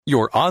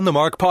Your On the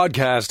Mark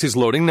podcast is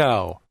loading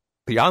now.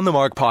 The On the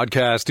Mark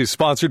podcast is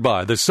sponsored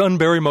by the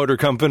Sunbury Motor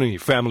Company,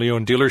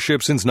 family-owned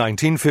dealership since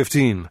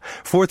 1915,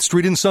 4th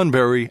Street in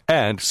Sunbury,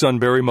 and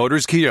Sunbury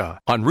Motors Kia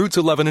on routes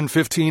 11 and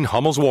 15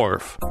 Hummel's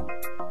Wharf.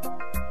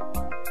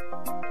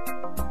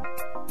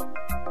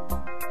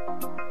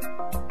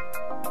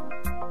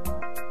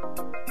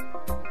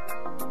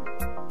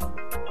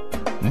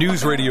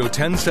 News Radio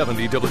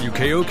 1070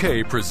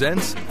 WKOK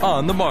presents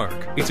On the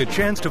Mark. It's a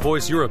chance to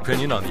voice your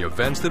opinion on the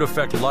events that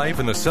affect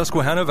life in the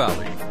Susquehanna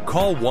Valley.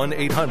 Call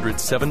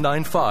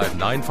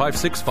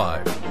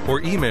 1-800-795-9565 or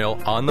email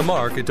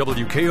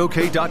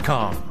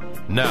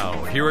onthemark@wkok.com.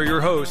 Now, here are your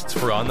hosts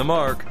for On the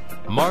Mark,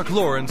 Mark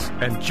Lawrence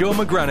and Joe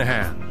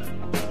McGranahan.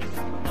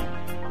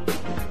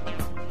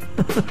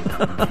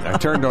 I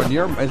turned on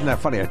your... Isn't that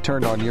funny? I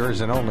turned on yours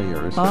and only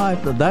yours.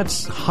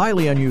 That's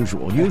highly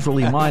unusual.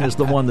 Usually mine is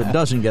the one that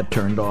doesn't get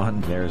turned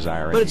on. There's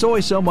irony. But it's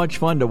always so much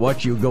fun to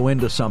watch you go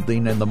into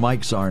something and the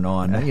mics aren't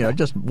on. You know, it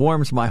just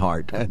warms my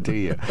heart. Do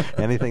you?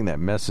 Anything that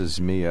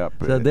messes me up.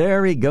 So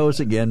there he goes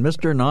again,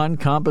 Mr.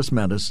 Non-Compos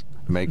Mentis.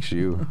 Makes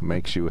you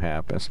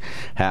happus.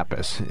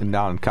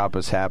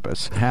 Non-compos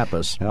happus.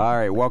 Happus. All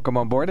right, welcome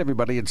on board,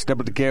 everybody. It's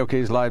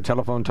WKOK's live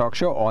telephone talk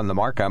show, On the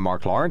Mark. I'm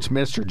Mark Lawrence.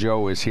 Mr.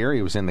 Joe is here.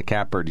 He was in the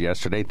Catbird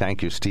yesterday.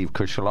 Thank you, Steve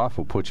Kusheloff,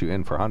 who put you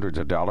in for hundreds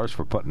of dollars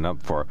for putting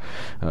up for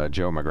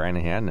Joe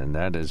McGranahan, and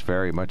that is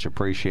very much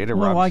appreciated.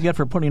 What do I get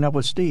for putting up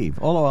with Steve?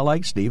 Although I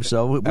like Steve,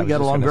 so we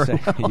get along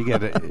very well.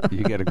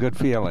 You get a good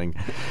feeling.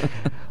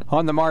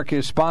 On the Mark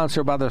is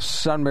sponsored by the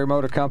Sunbury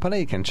Motor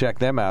Company. You can check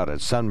them out at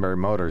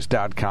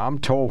sunburymotors.com.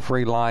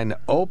 Toll-free line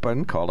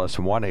open. Call us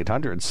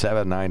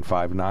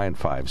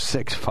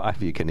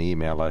 1-800-795-9565. You can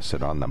email us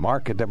at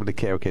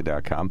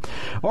onthemark@wkok.com.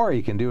 Or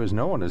you can do as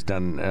no one has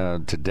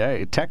done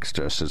today. Text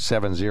us at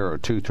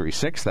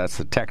 70236. That's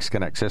the Text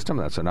Connect system.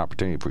 That's an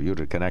opportunity for you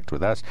to connect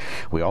with us.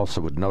 We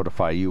also would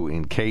notify you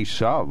in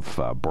case of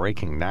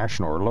breaking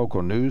national or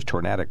local news,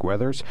 tornadic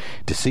weathers,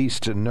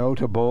 deceased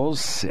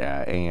notables,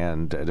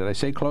 and did I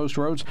say closed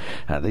roads?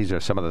 These are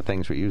some of the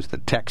things we use the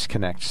Text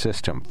Connect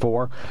system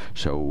for.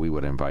 So we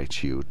would invite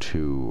you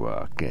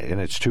to,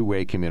 and it's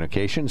two-way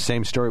communication.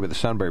 Same story with the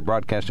Sunbury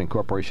Broadcasting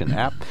Corporation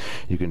app.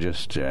 You can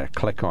just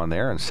click on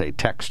there and say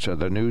text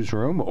the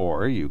newsroom,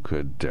 or you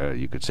could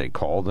say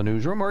call the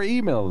newsroom or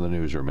email the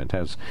newsroom. It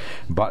has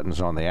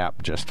buttons on the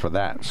app just for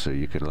that, so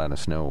you can let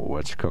us know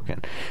what's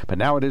cooking. But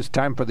now it is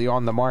time for the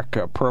On the Mark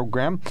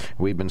program.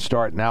 We've been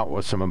starting out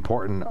with some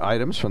important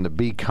items from the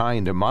Be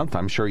Kind month.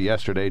 I'm sure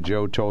yesterday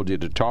Joe told you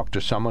to talk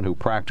to someone who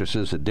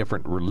practices a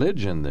different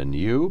religion than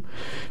you.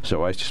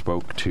 So I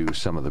spoke to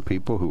some of the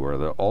people who are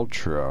the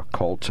ultra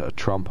cult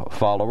Trump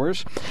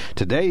followers.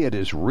 Today it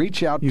is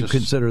reach out to... You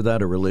consider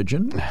that a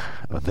religion?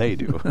 They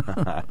do.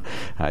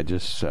 I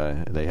just,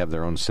 they have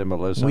their own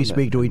symbolism. We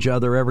speak to each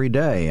other every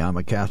day. I'm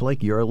a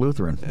Catholic, you're a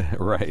Lutheran.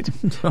 Right.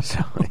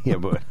 So, yeah,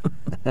 but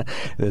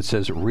it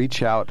says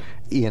reach out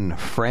in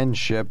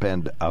friendship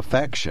and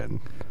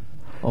affection.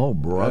 Oh,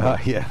 brother.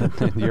 Yeah,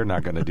 you're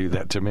not going to do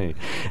that to me.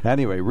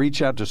 Anyway,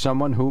 reach out to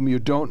someone whom you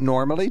don't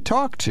normally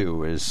talk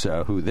to is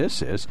who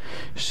this is.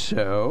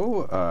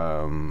 So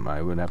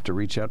I would have to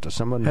reach out to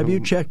someone. Have you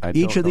checked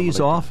each of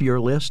these off your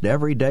list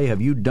every day? Have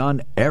you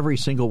done every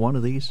single one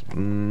of these?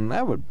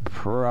 I would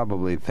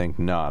probably think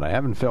not. I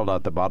haven't filled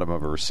out the bottom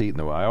of a receipt.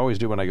 I always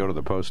do when I go to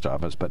the post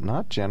office, but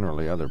not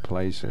generally other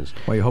places.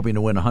 Well, you're hoping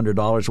to win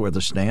 $100 worth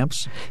of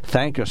stamps?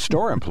 Thank a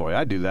store employee.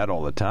 I do that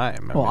all the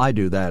time. I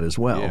do that as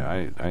well.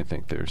 Yeah, I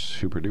think they're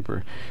super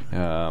duper.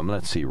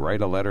 Let's see.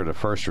 Write a letter to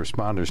first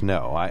responders.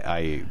 No,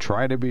 I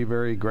try to be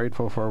very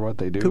grateful for what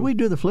they do. Could we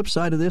do the flip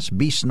side of this?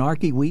 Be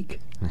Snarky Week?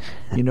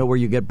 You know, where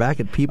you get back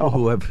at people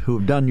who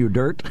have done you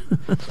dirt?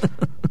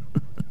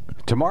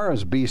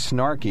 Tomorrow's Be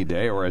Snarky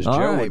Day, or as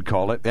Joe would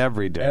call it,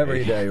 every day.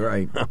 Every day,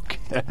 right.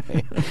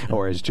 Okay.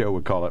 Or as Joe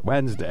would call it,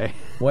 Wednesday.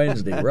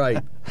 Wednesday,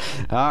 right.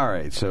 All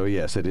right. So,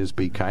 yes, it is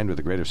Be Kind with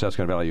the Greater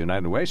Susquehanna Valley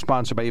United Way,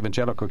 sponsored by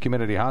Evangelical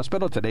Community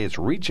Hospital. Today it's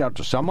reach out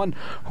to someone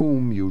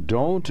whom you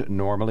don't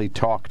normally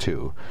talk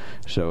to.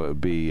 So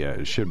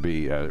it should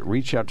be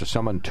reach out to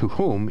someone to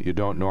whom you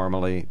don't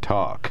normally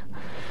talk.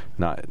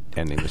 Not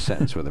ending the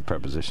sentence with a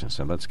preposition.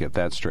 So let's get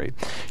that straight.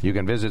 You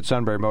can visit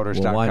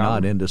sunburymotors.com. Well, why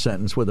not end a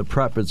sentence with a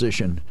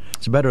preposition?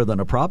 It's better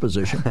than a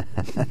proposition.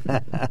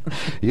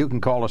 You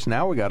can call us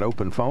now. We got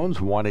open phones,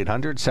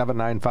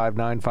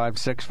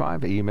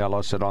 1-800-795-9565. Email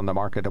us at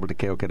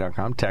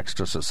onthemark@wkok.com. Text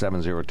us at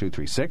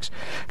 70236.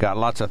 Got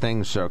lots of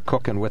things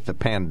cooking with the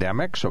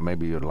pandemic, so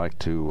maybe you'd like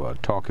to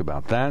talk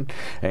about that.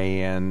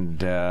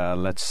 And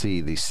let's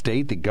see.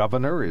 The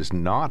governor is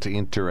not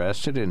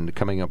interested in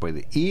coming up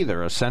with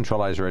either a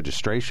centralized registration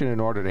registration in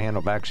order to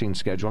handle vaccine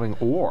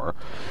scheduling, or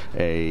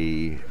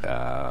a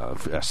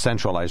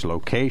centralized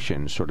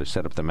location sort of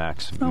set up the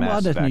mass why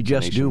doesn't he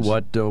just do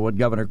what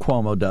Governor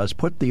Cuomo does?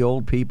 Put the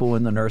old people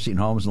in the nursing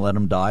homes and let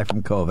them die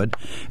from COVID,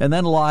 and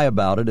then lie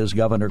about it, as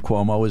Governor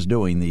Cuomo is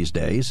doing these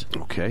days.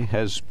 Okay.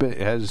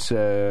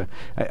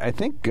 I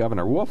think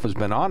Governor Wolf has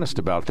been honest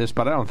about this,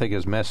 but I don't think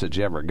his message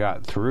ever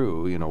got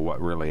through,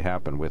 what really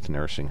happened with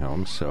nursing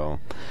homes. So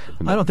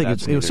I don't think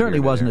it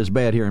certainly wasn't as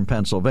bad here in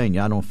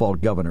Pennsylvania. I don't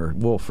fault Governor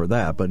Wolf for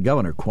that, but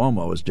Governor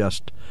Cuomo is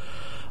just...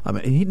 I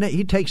mean,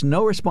 he takes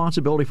no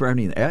responsibility for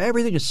anything.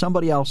 Everything is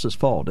somebody else's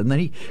fault. And then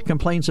he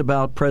complains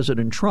about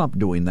President Trump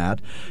doing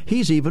that.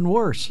 He's even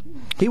worse.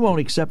 He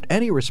won't accept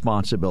any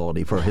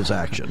responsibility for his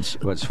actions.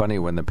 Well, it's funny,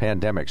 when the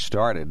pandemic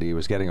started, he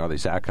was getting all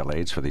these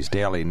accolades for these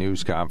daily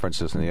news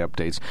conferences and the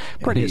updates.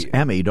 His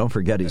Emmy, don't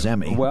forget his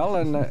Emmy. Well,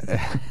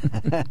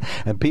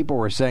 and people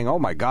were saying, oh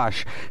my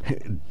gosh,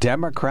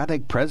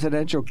 Democratic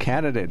presidential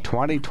candidate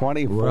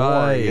 2024,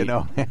 right.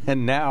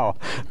 And now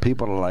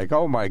people are like,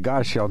 oh my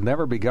gosh, he'll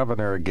never be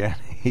governor again.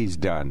 He's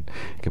done.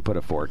 You can put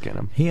a fork in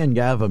him. He and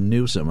Gavin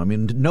Newsom. I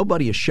mean,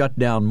 nobody is shut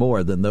down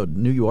more than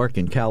New York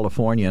and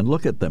California. And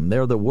look at them.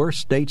 They're the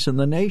worst states in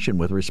the nation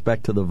with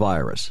respect to the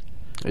virus.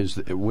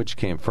 Which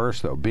came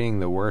first, though, being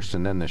the worst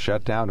and then the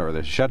shutdown, or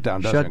the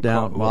shutdown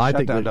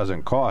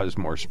doesn't cause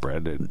more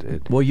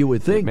spread? Well, you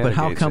would think, but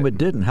how come it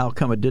didn't? How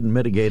come it didn't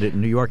mitigate it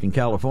in New York and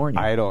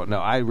California? I don't know.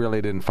 I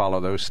really didn't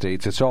follow those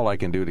states. It's all I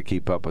can do to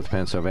keep up with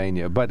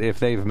Pennsylvania. But if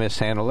they've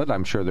mishandled it,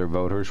 I'm sure their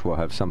voters will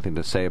have something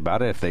to say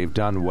about it. If they've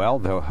done well,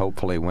 they'll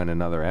hopefully win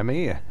another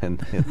Emmy, and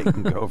they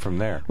can go from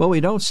there. Well,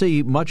 we don't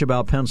see much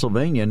about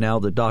Pennsylvania now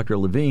that Dr.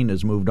 Levine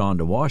has moved on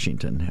to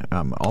Washington.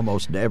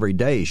 Almost every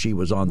day she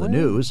was on the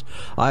news.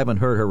 I haven't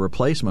heard her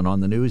replacement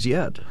on the news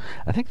yet.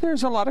 I think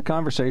there's a lot of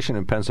conversation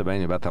in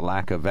Pennsylvania about the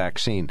lack of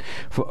vaccine.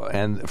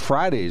 And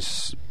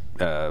Friday's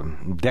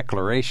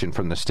declaration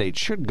from the state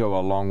should go a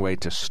long way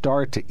to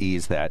start to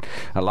ease that.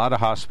 A lot of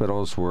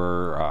hospitals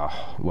were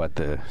what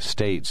the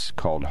states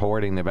called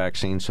hoarding the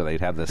vaccine, so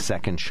they'd have the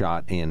second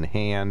shot in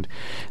hand.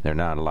 They're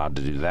not allowed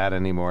to do that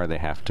anymore. They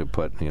have to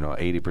put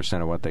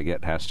 80% of what they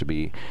get has to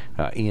be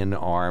in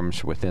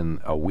arms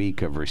within a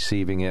week of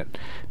receiving it.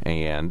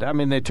 And I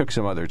mean, they took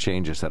some other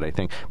changes that I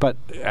think, but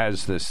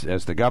as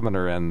the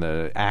governor and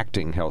the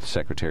acting health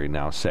secretary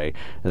now say,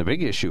 the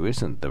big issue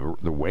isn't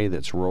the way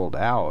that's rolled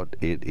out.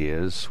 It is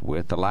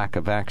with the lack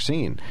of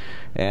vaccine.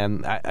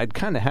 And I'd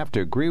kind of have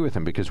to agree with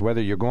him, because whether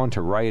you're going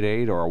to Rite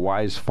Aid or a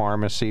Wise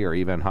Pharmacy or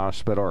even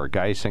Hospital or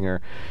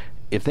Geisinger,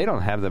 if they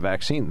don't have the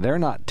vaccine, they're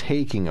not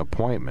taking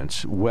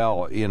appointments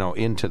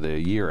into the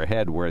year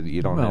ahead where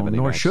you don't have any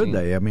nor vaccine. Should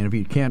they. I mean, if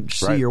you can't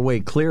see your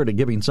way clear to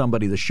giving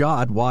somebody the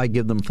shot, why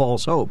give them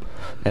false hope?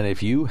 And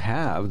if you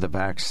have the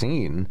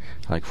vaccine,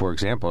 like, for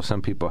example,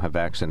 some people have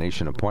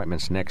vaccination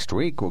appointments next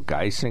week. Well,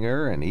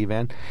 Geisinger and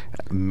Evan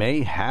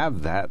may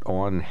have that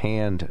on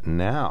hand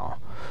now.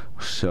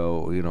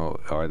 So,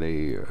 are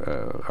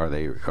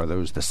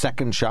those the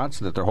second shots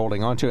that they're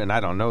holding on to? And I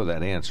don't know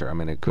that answer. I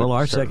mean, it could. Well,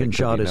 our second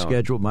shot is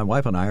scheduled. My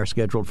wife and I are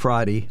scheduled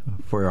Friday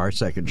for our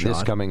second shot.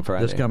 This coming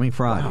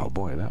Friday. Wow,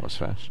 boy, that was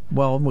fast.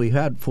 Well, we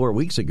had 4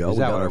 weeks ago. We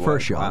got our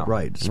first shot. Wow.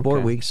 Right. It's 4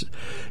 weeks.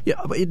 Yeah,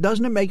 but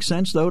doesn't it make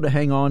sense, though, to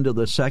hang on to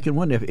the second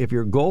one? If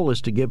your goal is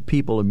to give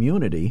people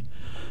immunity,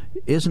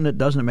 doesn't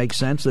it make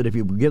sense that if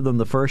you give them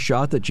the first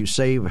shot that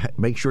you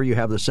make sure you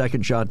have the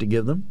second shot to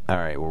give them? All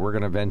right. Well, we're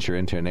going to venture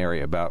into an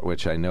area about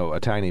which I know a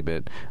tiny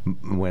bit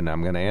when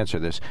I'm going to answer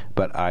this,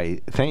 but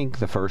I think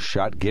the first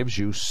shot gives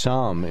you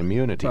some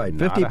immunity. Right,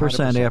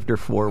 50% after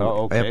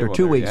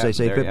 2 weeks. They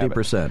say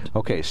 50%.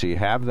 Okay, so you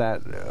have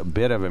that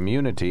bit of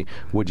immunity.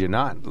 Would you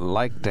not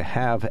like to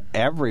have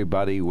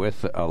everybody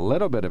with a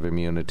little bit of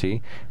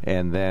immunity,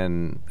 and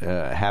then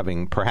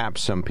having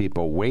perhaps some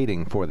people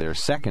waiting for their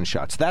second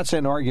shots? That's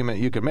an argument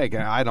you could make.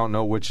 I don't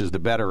know which is the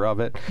better of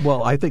it.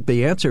 Well, I think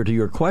the answer to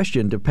your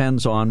question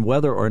depends on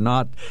whether or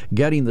not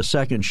getting the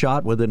second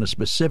shot within a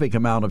specific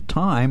amount of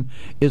time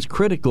is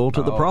critical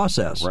to the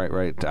process.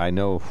 Right. I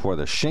know for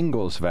the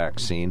shingles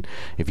vaccine,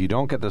 if you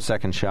don't get the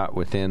second shot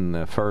within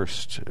the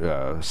first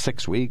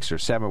 6 weeks or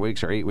 7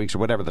 weeks or 8 weeks or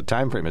whatever the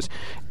time frame is,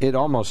 it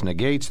almost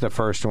negates the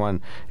first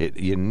one.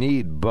 You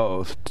need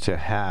both to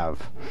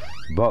have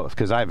both,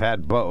 because I've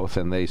had both,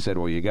 and they said,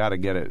 well, you got to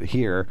get it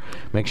here.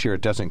 Make sure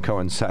it doesn't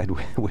coincide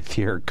with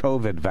your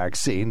COVID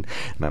vaccine.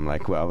 And I'm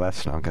like, well,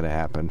 that's not going to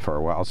happen for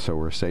a while, so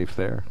we're safe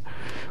there.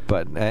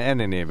 But in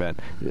any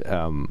event,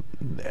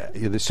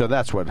 so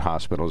that's what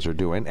hospitals are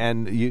doing.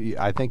 And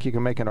I think you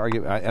can make an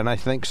argument, and I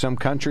think some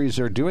countries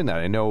are doing that.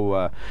 I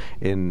know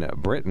in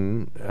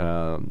Britain,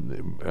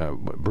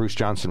 Bruce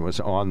Johnson was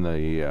on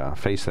the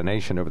Face the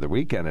Nation over the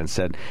weekend and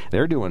said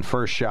they're doing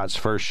first shots.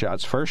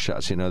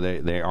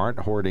 They aren't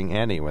hoarding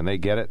any. When they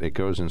get it, it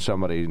goes in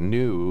somebody's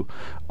new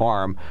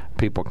arm.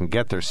 People can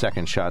get their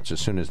second shots as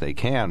soon as they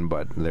can,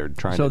 but they're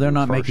trying to do So they're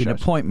not first making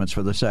shots. Appointments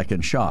for the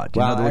second shot.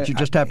 In other words, you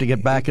just have to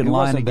get back in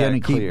line again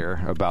and keep. He wasn't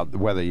that clear about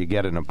whether you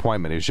get an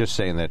appointment. He was just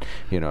saying that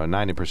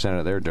 90%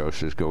 of their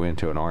doses go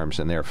into an arms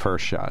in their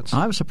first shots.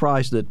 I'm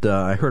surprised that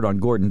I heard on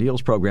Gordon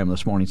Deal's program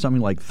this morning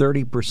something like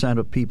 30%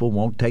 of people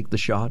won't take the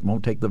shot,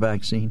 won't take the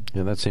vaccine.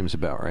 Yeah, that seems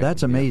about right.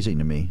 That's amazing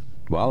to me.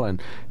 Well,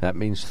 and that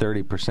means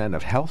 30%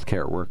 of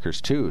healthcare workers,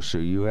 too. So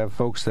you have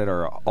folks that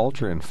are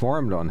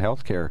ultra-informed on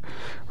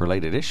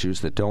healthcare-related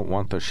issues that don't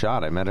want the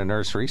shot. I met a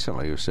nurse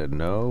recently who said,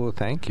 no,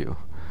 thank you.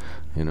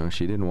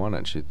 She didn't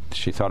want it.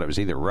 She thought it was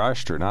either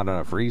rushed or not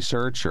enough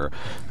research, or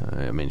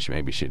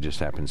maybe she just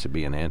happens to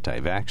be an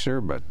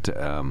anti-vaxxer. But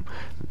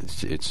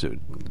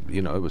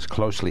it was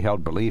closely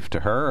held belief to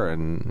her,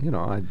 and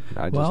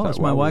I just thought, as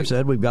my wife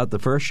said, we've got the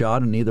first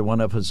shot, and neither one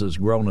of us has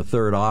grown a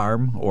third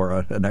arm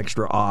or an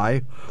extra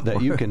eye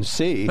that you can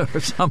see. Or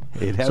some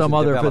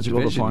other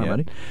physical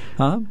deformity.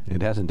 Huh?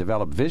 It hasn't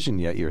developed vision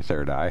yet. Your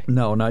third eye?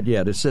 No, not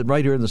yet. It's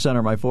right here in the center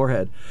of my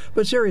forehead.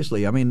 But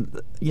seriously,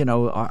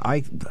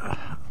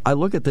 I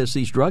look at this.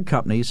 These drug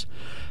companies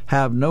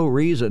have no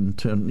reason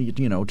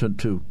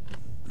to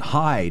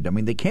hide.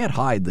 They can't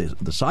hide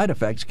the side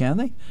effects, can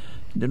they?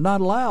 They're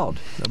not allowed.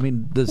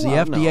 Does the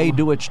FDA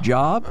do its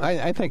job?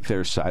 I think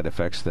there's side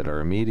effects that are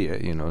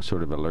immediate,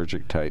 sort of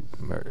allergic type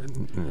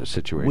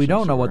situations. We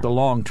don't know what the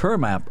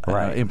long-term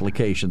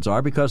implications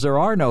are because there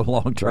are no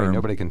long-term. Right.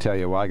 Nobody can tell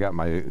you, well, I got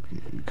my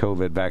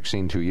COVID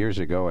vaccine 2 years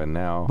ago and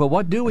now. But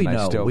what do we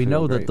know? We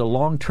know that the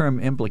long-term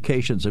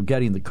implications of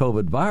getting the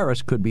COVID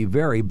virus could be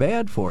very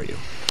bad for you.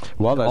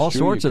 Well, that's all true.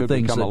 sorts of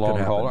things that could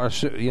happen.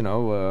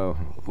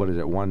 What is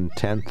it,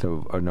 1/10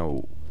 of,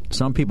 no.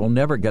 Some people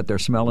never get their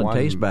smell and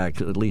taste back,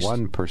 at least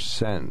 1%.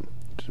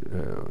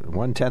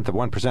 1/10 of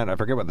 1%. I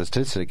forget what the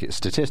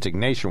statistic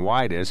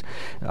nationwide is.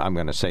 I'm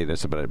going to say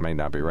this, but it may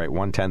not be right.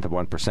 1/10 of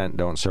 1%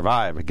 don't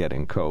survive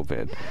getting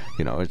COVID.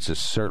 It's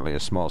certainly a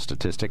small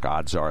statistic.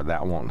 Odds are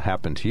that won't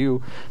happen to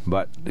you.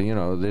 But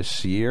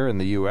this year in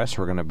the U.S.,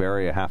 we're going to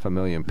bury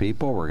 500,000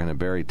 people. We're going to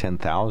bury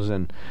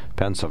 10,000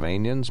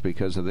 Pennsylvanians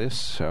because of this.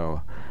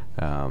 So.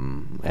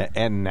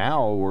 And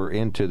now we're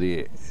into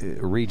the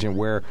region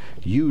where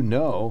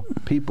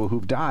people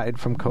who've died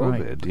from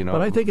COVID. Right.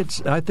 But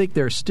I think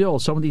there's still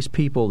some of these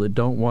people that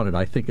don't want it.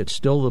 I think it's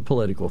still the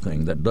political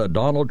thing that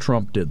Donald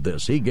Trump did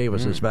this. He gave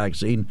us this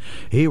vaccine.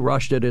 He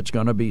rushed it. It's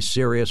going to be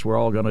serious. We're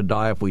all going to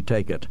die if we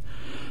take it.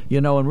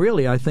 And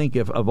really, I think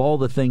if of all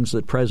the things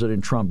that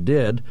President Trump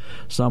did,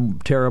 some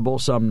terrible,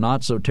 some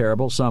not so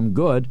terrible, some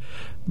good,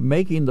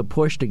 making the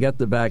push to get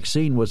the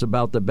vaccine was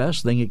about the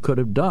best thing he could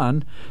have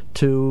done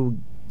to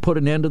put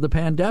an end to the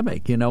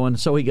pandemic, and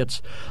so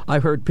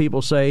I've heard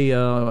people say,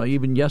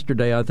 even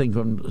yesterday, I think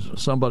from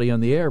somebody on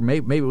the air,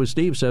 maybe it was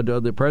Steve, said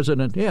the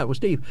president, it was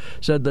Steve,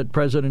 said that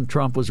President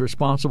Trump was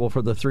responsible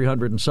for the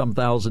 300 and some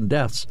thousand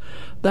deaths.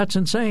 That's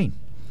insane.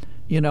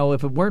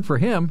 If it weren't for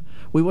him,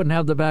 we wouldn't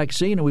have the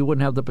vaccine and we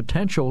wouldn't have the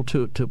potential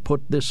to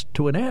put this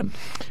to an end.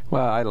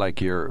 Well, I like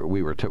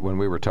when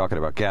we were talking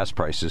about gas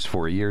prices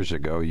 4 years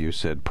ago, you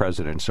said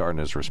presidents aren't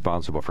as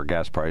responsible for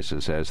gas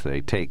prices as they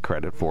take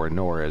credit for,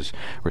 nor as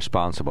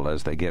responsible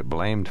as they get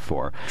blamed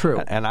for.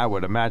 True. And I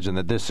would imagine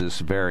that this is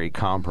very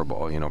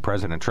comparable.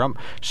 President Trump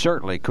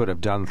certainly could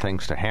have done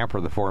things to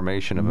hamper the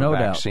formation of a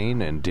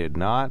vaccine and did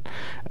not.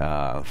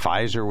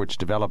 Pfizer, which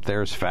developed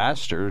theirs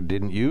faster,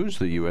 didn't use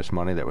the U.S.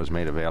 money that was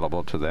made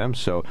available to them.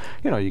 So,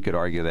 you could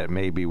argue that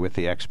maybe with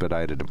the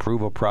expedited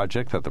approval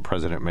project that the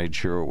president made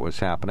sure was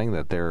happening,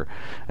 that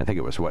I think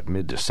it was,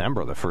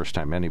 mid-December, the first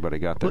time anybody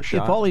got their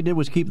shot. If all he did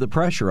was keep the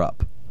pressure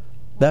up,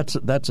 that's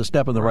a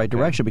step in the right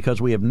direction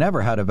because we have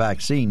never had a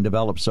vaccine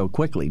develop so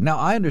quickly. Now,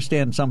 I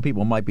understand some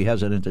people might be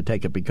hesitant to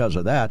take it because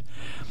of that.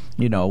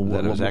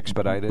 That it was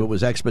expedited? It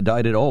was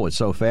expedited. Oh, it's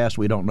so fast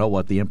we don't know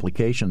what the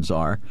implications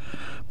are.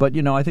 But,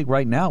 I think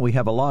right now we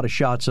have a lot of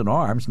shots in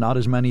arms, not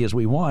as many as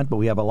we want, but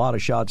we have a lot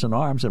of shots in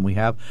arms, and we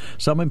have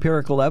some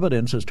empirical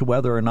evidence as to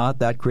whether or not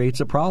that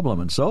creates a problem.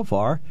 And so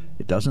far,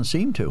 it doesn't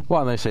seem to.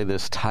 Well, and they say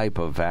this type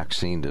of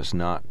vaccine does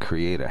not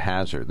create a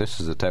hazard.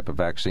 This is a type of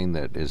vaccine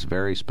that is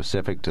very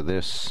specific to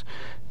this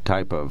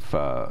type of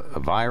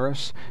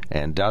virus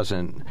and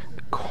doesn't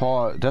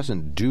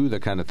do the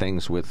kind of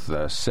things with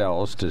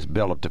cells to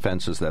build up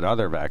defenses that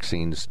other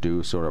vaccines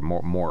do, sort of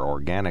more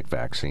organic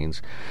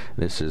vaccines.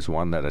 This is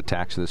one that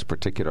attacks this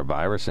particular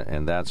virus,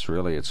 and that's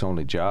really its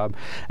only job.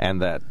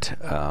 And that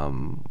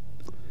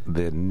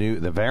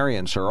the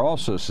variants are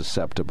also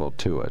susceptible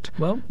to it.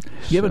 Well,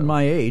 given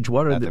my age,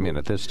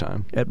 at this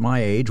time, at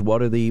my age,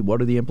 what are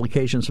the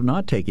implications of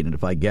not taking it?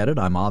 If I get it,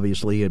 I'm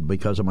obviously,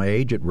 because of my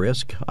age, at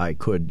risk. I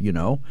could,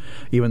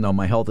 even though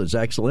my health is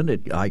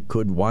excellent, I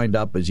could wind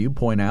up, as you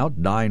point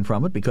out, dying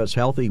from it because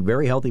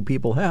very healthy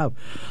people have.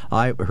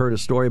 I heard a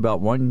story about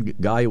one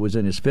guy who was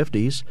in his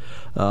 50s.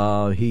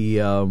 He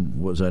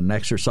was an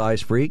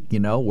exercise freak,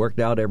 worked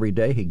out every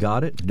day. He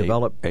got it,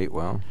 developed. Ate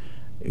well.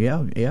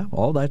 Yeah,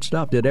 all that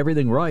stuff. Did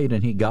everything right,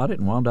 and he got it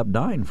and wound up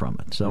dying from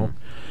it. So,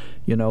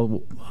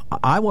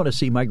 I want to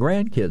see my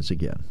grandkids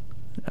again.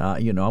 I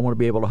want to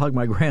be able to hug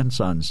my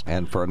grandsons.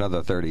 And for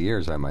another 30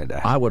 years, I might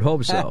add. I would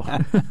hope so.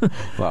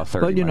 Well,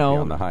 30 might be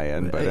on the high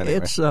end, but anyway.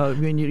 It's,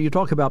 when you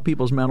talk about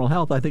people's mental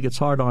health, I think it's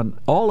hard on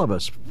all of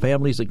us,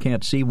 families that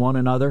can't see one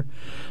another,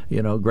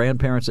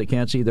 grandparents that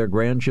can't see their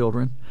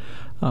grandchildren.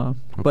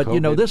 But,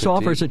 this fatigue.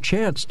 offers a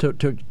chance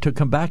to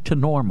come back to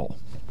normal.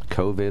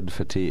 COVID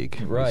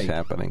fatigue right. is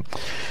happening.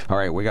 All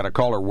right, we got a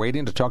caller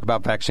waiting to talk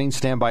about vaccines.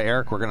 Stand by,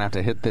 Eric. We're going to have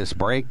to hit this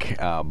break.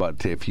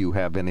 But if you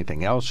have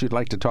anything else you'd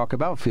like to talk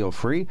about, feel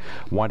free.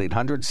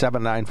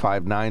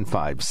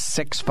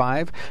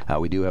 1-800-795-9565.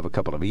 We do have a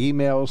couple of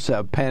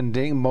emails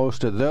pending.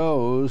 Most of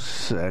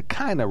those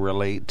kind of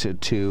relate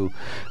to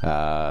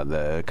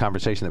the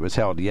conversation that was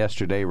held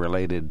yesterday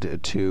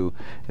related to,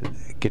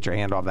 get your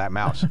hand off that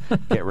mouse,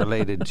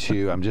 related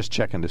to, I'm just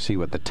checking to see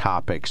what the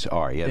topics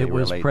are. Yeah, it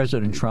was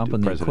President Trump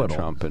and the acquittal.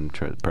 Trump and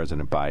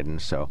President Biden,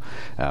 so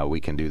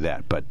we can do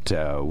that. But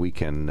we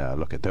can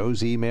look at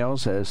those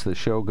emails as the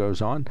show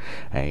goes on,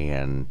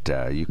 and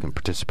you can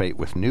participate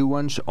with new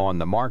ones on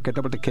the mark at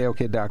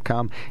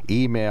WKOK.com.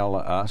 Email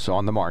us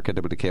on the mark at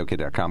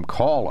WKOK.com.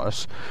 Call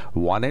us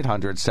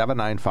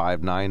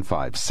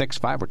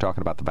 1-800-795-9565. We're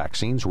talking about the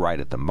vaccines right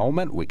at the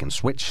moment. We can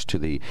switch to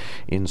the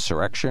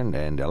insurrection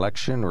and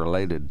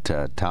election-related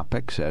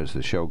topics as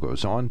the show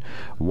goes on.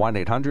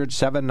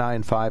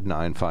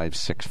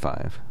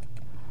 1-800-795-9565.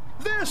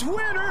 This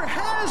winter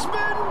has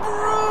been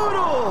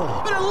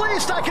brutal, but at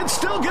least I can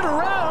still get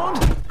around.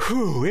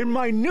 Whew, in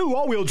my new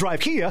all-wheel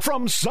drive Kia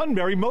from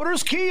Sunbury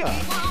Motors Kia. We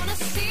wanna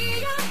see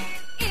you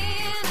in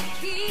a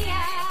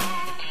Kia.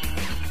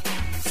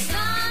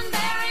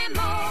 Sunbury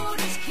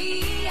Motors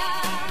Kia.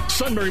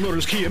 Sunbury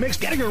Motors Kia makes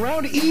getting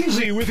around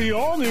easy with the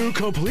all-new,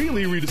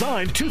 completely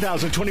redesigned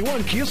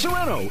 2021 Kia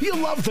Sorento. You'll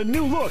love the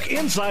new look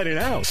inside and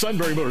out.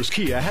 Sunbury Motors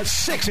Kia has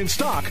 6 in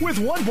stock with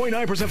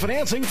 1.9%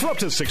 financing for up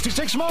to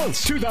 66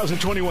 months.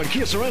 2021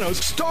 Kia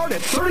Sorentos start at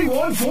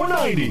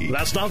 $31,490.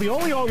 That's not the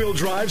only all-wheel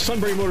drive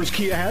Sunbury Motors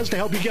Kia has to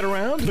help you get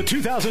around. The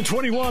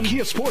 2021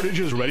 Kia Sportage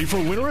is ready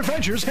for winter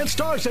adventures and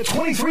starts at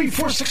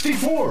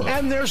 $23,464.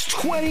 And there's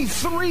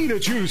 23 to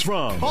choose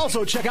from.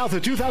 Also, check out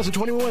the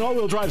 2021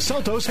 all-wheel drive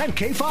Seltos and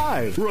K5.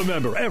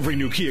 Remember, every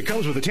new Kia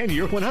comes with a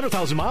 10-year,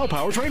 100,000-mile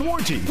powertrain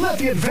warranty. Let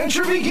the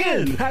adventure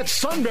begin at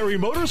Sunbury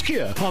Motors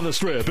Kia on the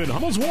Strip in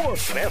Hummel's Wharf.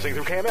 Financing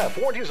through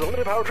KMF. Warranties and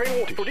limited powertrain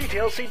warranty. For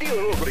details, see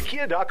dealer or go to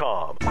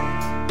Kia.com.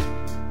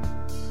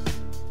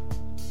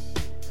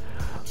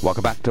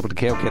 Welcome back to the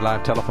KOK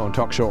Live Telephone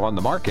Talk Show on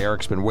the Mark.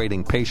 Eric's been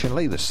waiting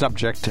patiently. The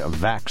subject of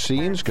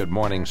vaccines. Good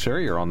morning, sir.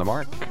 You're on the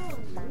Mark.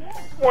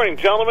 Morning,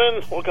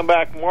 gentlemen. Welcome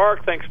back,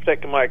 Mark. Thanks for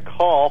taking my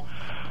call.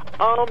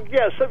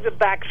 Subject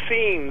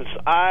vaccines.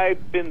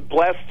 I've been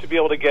blessed to be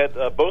able to get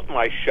both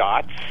my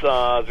shots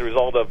as a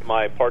result of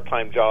my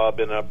part-time job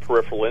in a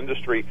peripheral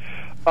industry.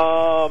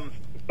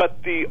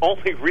 But the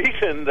only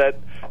reason that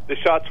the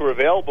shots were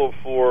available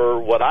for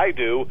what I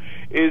do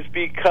is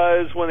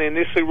because when they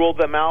initially rolled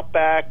them out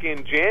back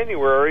in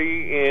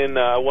January in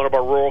one of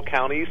our rural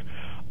counties,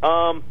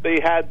 they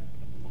had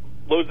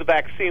loads of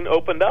vaccine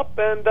opened up,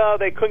 and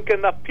they couldn't get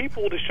enough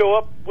people to show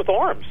up with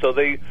arms. So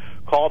they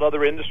called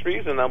other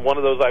industries, and I'm one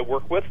of those I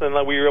work with, and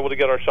we were able to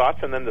get our shots,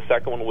 and then the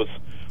second one was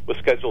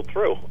scheduled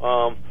through.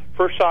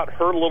 First shot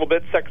hurt a little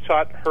bit, second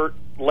shot hurt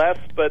less,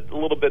 but a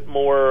little bit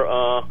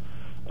more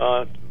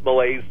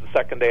malaise the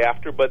second day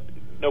after, but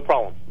no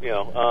problem.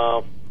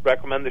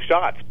 Recommend the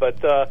shots. But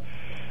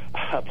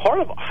part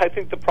of, I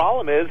think, the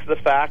problem is the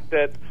fact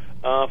that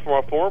from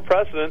our former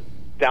president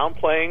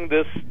downplaying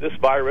this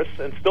virus,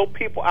 and still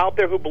people out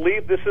there who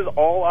believe this is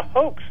all a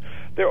hoax.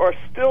 There are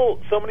still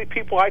so many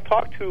people I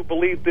talk to who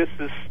believe this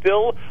is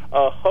still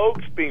a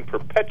hoax being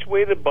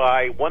perpetuated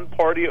by one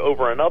party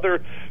over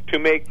another to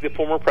make the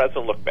former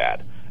president look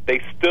bad.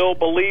 They still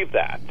believe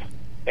that,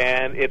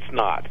 and it's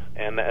not.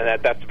 And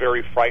that's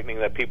very frightening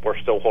that people are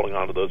still holding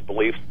on to those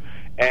beliefs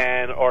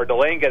and are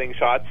delaying getting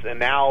shots. And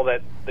now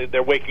that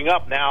they're waking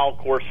up, now, of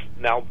course,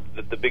 now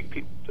that the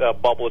big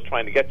bubble is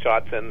trying to get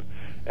shots, and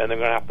they're going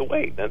to have to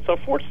wait. And so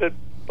fortunate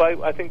by,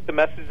 I think, the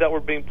message that were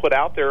being put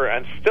out there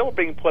and still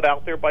being put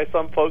out there by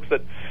some folks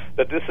that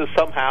this is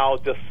somehow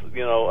just,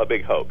 a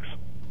big hoax.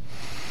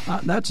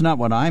 That's not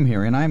what I'm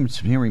hearing. I'm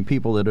hearing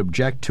people that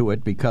object to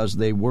it because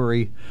they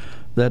worry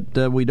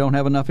that we don't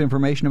have enough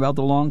information about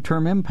the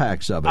long-term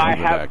impacts of it. I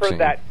have heard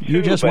that, too.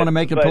 You just want to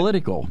make it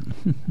political.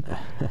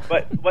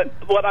 But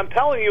what I'm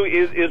telling you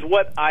is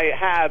what I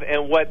have,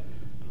 and what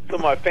some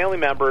of my family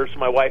members,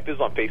 my wife is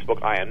on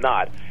Facebook, I am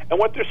not, and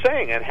what they're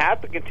saying and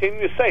have to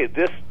continue to say,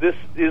 this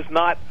is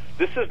not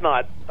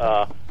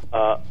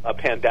a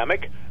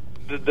pandemic.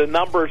 The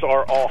numbers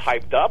are all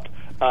hyped up.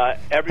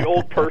 Every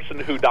old person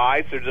who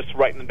dies, they're just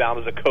writing them down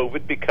as a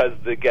COVID because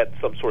they get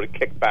some sort of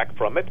kickback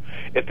from it.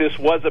 If this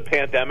was a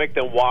pandemic,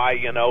 then why,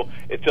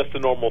 it's just a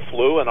normal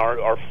flu, and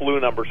our flu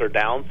numbers are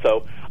down.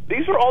 So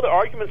these are all the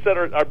arguments that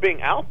are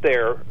being out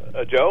there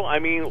Joe. I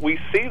mean, we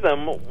see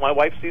them. My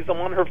wife sees them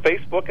on her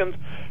Facebook, and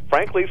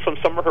frankly, from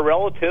some of her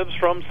relatives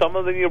from some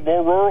of the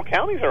more rural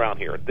counties around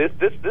here. This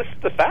is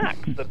the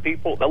facts that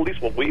people, at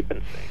least what we've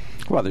been seeing.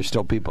 Well, there's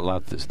still people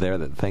out there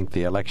that think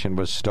the election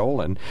was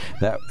stolen.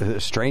 That,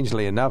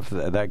 strangely enough,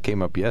 that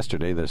came up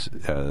yesterday.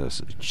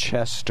 The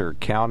Chester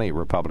County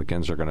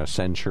Republicans are going to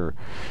censure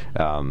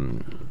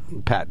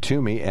Pat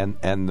Toomey, and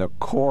the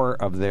core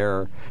of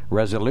their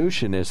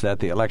resolution is that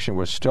the election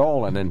was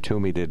stolen, and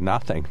Toomey did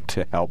nothing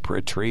to help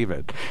retrieve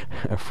it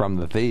from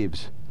the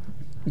thieves.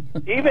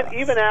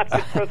 Even after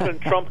President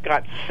Trump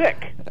got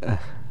sick.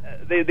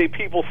 The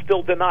people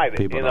still denied it.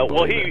 People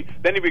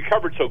then he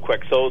recovered so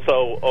quick.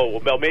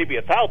 Well, maybe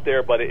it's out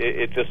there, but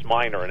it's just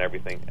minor and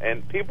everything.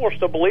 And people are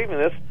still believing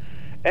this,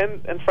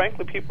 and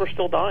frankly, people are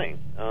still dying.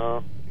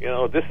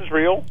 This is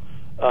real.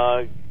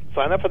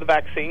 Sign up for the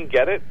vaccine,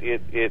 get it.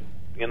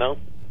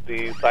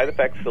 The side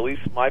effects, at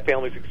least my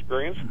family's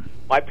experience.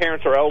 My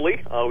parents are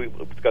elderly.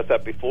 We've discussed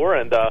that before,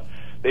 and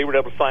they were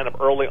able to sign up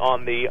early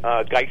on the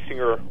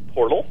Geisinger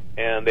portal,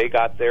 and they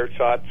got their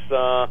shots.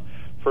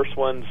 First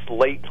one's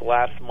late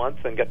last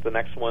month, and get the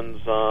next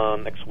ones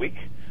next week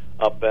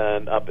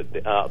outside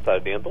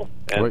of Danville.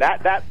 And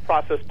that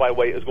process, by the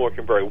way, is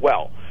working very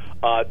well.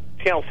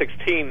 Channel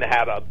 16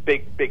 had a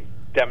big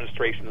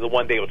demonstration. The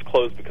one day it was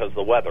closed because of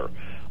the weather.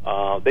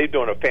 They're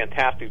doing a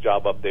fantastic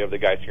job up there, the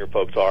Geisinger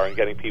folks are, and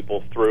getting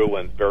people through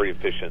and very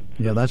efficient.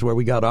 Yeah, that's where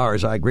we got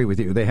ours. I agree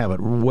with you. They have it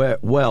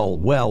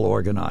well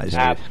organized.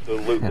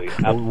 Absolutely.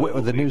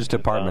 Well, the news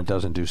department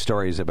doesn't do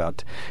stories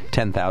about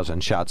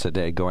 10,000 shots a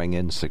day going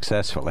in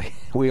successfully.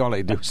 We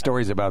only do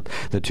stories about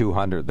the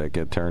 200 that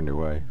get turned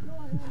away.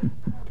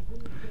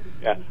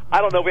 Yeah,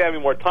 I don't know if we have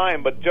any more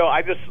time, but Joe,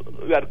 I just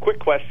got a quick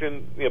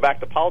question.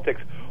 Back to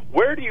politics.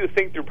 Where do you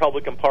think the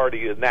Republican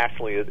Party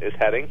nationally is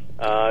heading?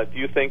 Do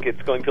you think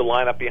it's going to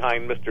line up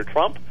behind Mr.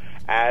 Trump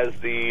as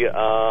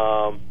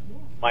the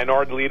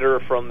minority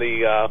leader from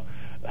the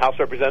House of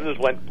Representatives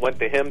went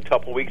to him a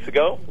couple weeks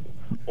ago?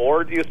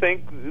 Or do you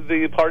think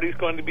the party is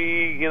going to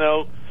be,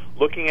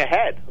 looking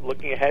ahead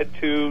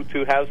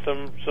to have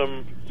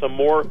some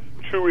more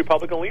true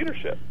Republican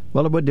leadership?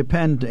 Well, it would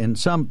depend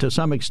to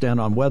some extent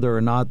on whether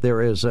or not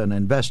there is an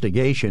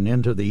investigation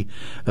into the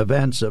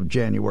events of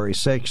January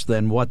 6th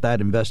and what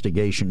that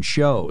investigation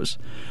shows.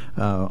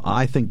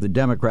 I think the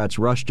Democrats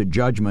rushed to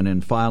judgment in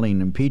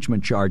filing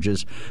impeachment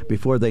charges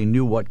before they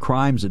knew what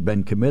crimes had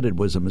been committed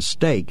was a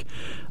mistake.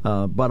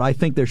 But I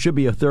think there should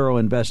be a thorough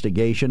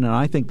investigation, and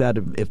I think that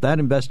if that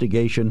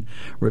investigation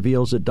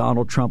reveals that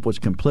Donald Trump was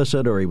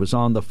complicit or he was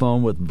on the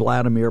phone with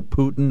Vladimir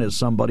Putin, as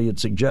somebody had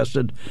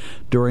suggested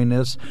during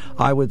this,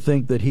 I would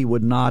think that he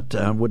would not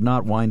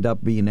wind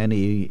up being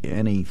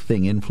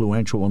anything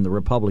influential in the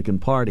Republican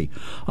Party.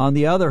 On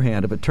the other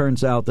hand, if it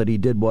turns out that he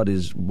did what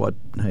his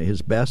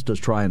best to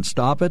try and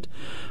stop it,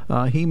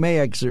 he may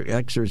exude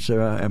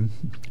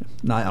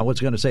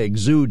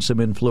some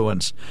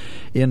influence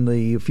in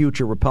the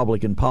future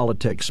Republican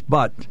politics.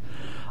 But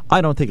I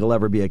don't think he'll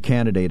ever be a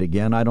candidate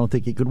again. I don't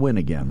think he could win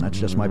again. That's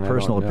just my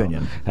personal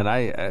opinion.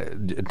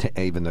 And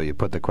even though you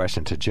put the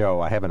question to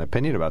Joe, I have an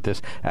opinion about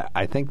this.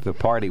 I think the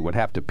party would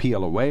have to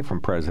peel away from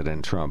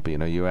President Trump.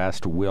 You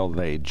asked, will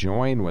they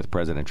join with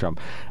President Trump?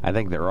 I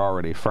think they're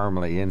already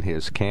firmly in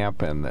his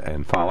camp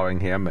and following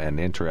him and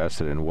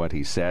interested in what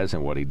he says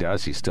and what he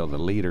does. He's still the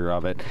leader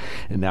of it.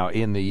 And now,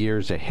 in the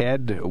years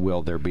ahead,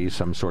 will there be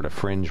some sort of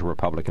fringe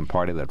Republican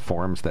Party that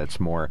forms that's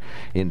more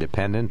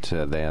independent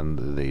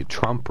than the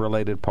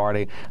Trump-related party?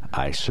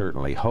 I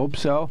certainly hope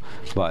so,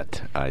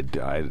 but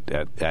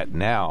at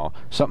now,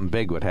 something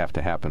big would have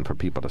to happen for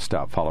people to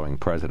stop following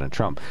President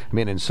Trump. I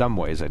mean, in some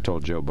ways, I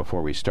told Joe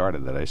before we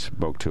started that I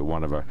spoke to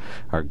one of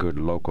our good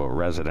local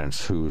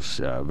residents who's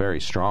a very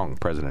strong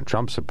President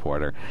Trump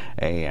supporter,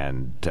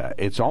 and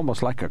it's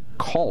almost like a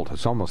cult.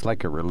 It's almost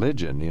like a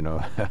religion,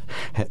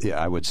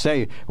 I would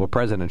say, well,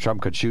 President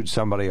Trump could shoot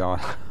somebody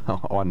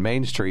on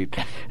Main Street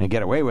and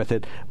get away with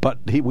it, but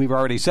we've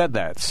already said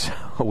that, so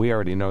we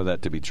already know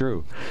that to be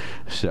true.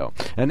 So,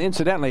 and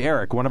incidentally,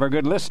 Eric, one of our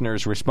good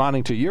listeners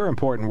responding to your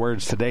important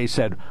words today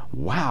said,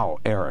 "Wow,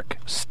 Eric,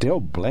 still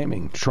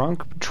blaming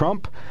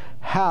Trump?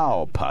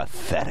 How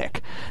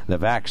pathetic. The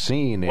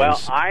vaccine is..." Well,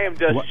 I am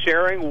just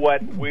sharing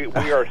what we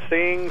are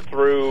seeing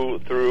through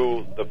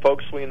the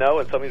folks we know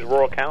in some of these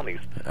rural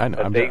counties. I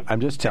know.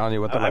 I'm just telling you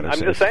what the letter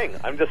says.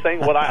 I'm just saying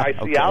what I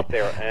see okay. out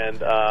there,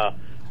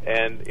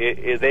 and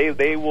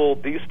they will.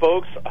 These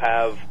folks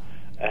have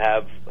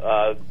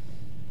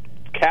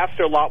cast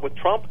their lot with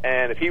Trump,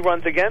 and if he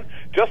runs again,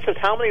 just as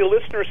how many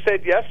listeners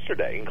said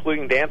yesterday,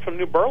 including Dan from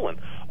New Berlin,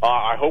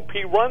 I hope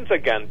he runs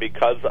again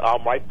because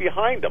I'm right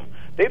behind him.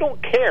 They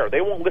don't care.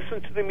 They won't listen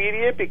to the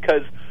media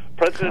because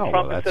President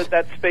Trump has said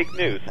that's fake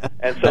news.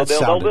 And so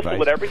they'll listen to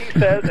whatever he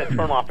says and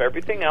turn off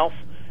everything else.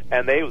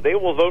 and they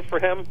will vote for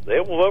him. They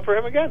will vote for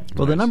him again.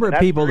 Well, the number of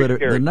people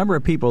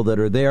that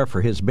are there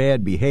for his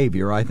bad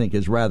behavior, I think,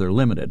 is rather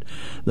limited.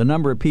 The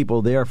number of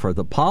people there for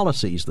the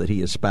policies that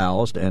he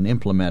espoused and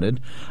implemented,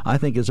 I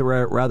think, is a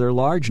rather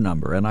large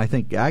number. And I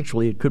think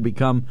actually it could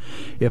become,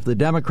 if the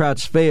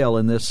Democrats fail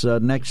in this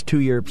next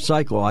 2-year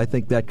cycle, I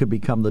think that could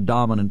become the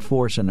dominant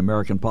force in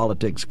American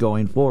politics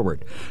going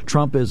forward.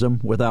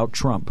 Trumpism without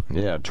Trump.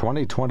 Yeah,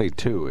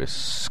 2022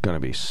 is going to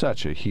be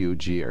such a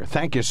huge year.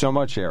 Thank you so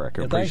much, Eric.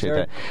 I appreciate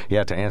that. You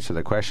had to answer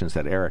the questions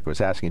that Eric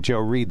was asking. Joe,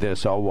 read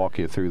this. I'll walk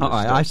you through this.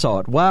 I saw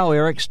it. Wow,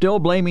 Eric, still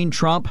blaming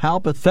Trump. How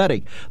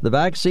pathetic. The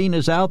vaccine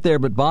is out there,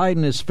 but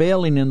Biden is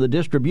failing in the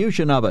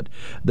distribution of it.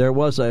 There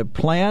was a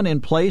plan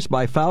in place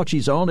by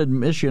Fauci's own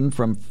admission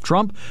from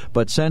Trump,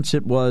 but since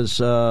it was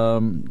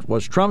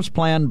Trump's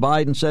plan,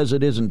 Biden says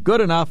it isn't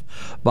good enough.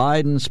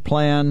 Biden's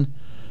plan...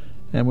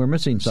 And we're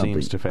missing something.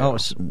 Seems to fail.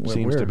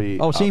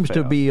 Seems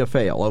to be a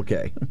fail.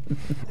 Okay.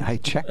 I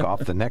check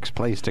off the next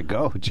place to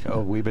go, Joe.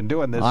 We've been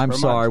doing this. I'm for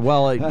sorry. months.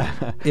 Well,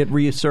 it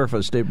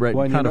resurfaced. It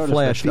kind of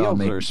flashed on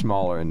me. The fields are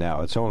smaller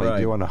now. It's only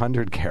doing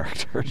 100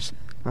 characters.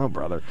 Oh,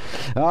 brother.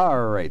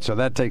 All right, so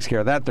that takes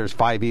care of that. There's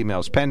 5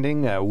 emails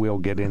pending. We'll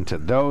get into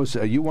those.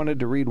 You wanted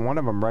to read one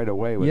of them right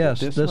away. Yes,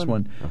 this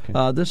one.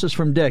 Okay. This is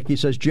from Dick. He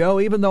says, Joe,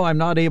 even though I'm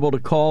not able to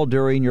call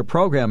during your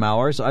program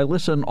hours, I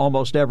listen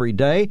almost every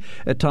day.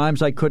 At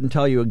times I couldn't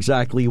tell you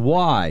exactly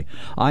why.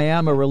 I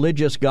am a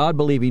religious,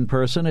 God-believing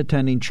person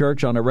attending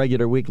church on a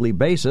regular weekly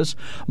basis.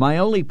 My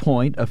only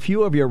point, a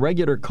few of your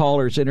regular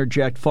callers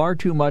interject far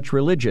too much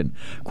religion,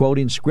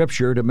 quoting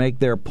Scripture to make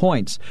their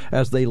points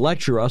as they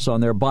lecture us on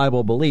their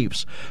Bible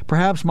beliefs.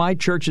 Perhaps my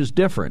church is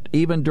different.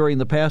 Even during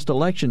the past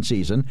election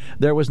season,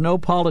 there was no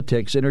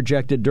politics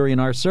interjected during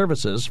our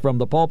services from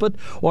the pulpit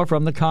or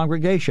from the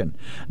congregation.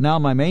 Now,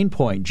 my main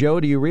point, Joe,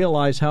 do you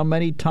realize how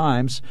many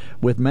times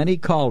with many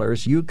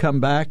callers you come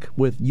back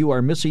with you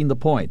are missing the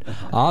point?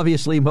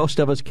 Obviously, most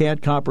of us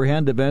can't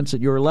comprehend events at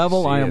your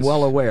level. I am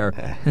well aware.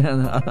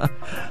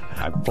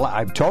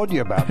 I've told you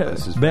about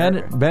this.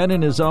 Ben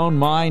in his own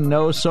mind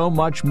knows so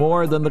much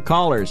more than the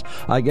callers.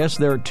 I guess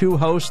there are 2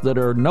 hosts that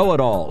are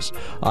know-it-alls.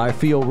 I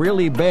feel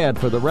really bad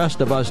for the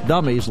rest of us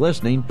dummies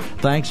listening.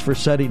 Thanks for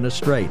setting us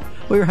straight.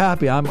 Well, you're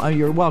happy.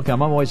 You're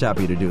welcome. I'm always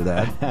happy to do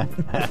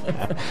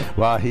that.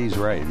 Well, he's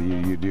right.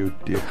 You do.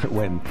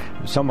 When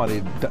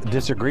somebody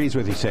disagrees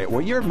with you, say,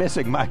 well, you're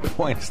missing my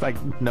point. It's like,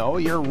 no,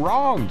 you're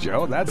wrong,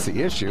 Joe. That's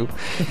the issue.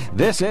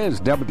 This is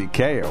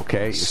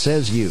WKOK.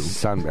 Says you.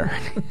 Sunbury.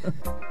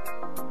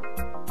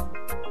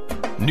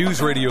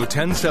 News Radio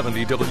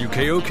 1070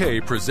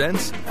 WKOK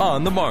presents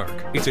On the Mark.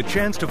 It's a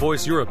chance to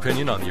voice your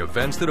opinion on the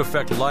events that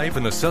affect life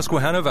in the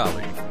Susquehanna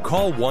Valley.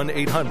 Call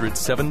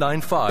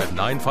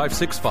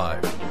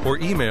 1-800-795-9565 or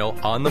email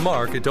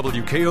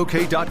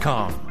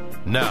onthemark@wkok.com.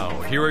 Now,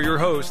 here are your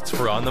hosts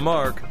for On the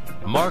Mark,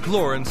 Mark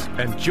Lawrence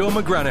and Joe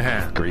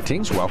McGranahan.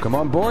 Greetings. Welcome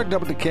on board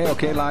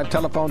WKOK Live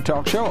Telephone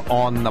Talk Show.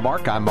 On the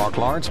Mark, I'm Mark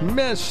Lawrence.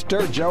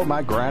 Mr. Joe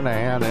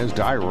McGranahan is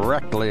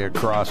directly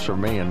across from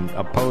me and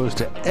opposed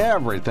to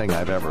everything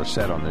I've ever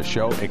said on this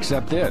show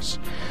except this.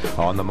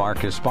 On the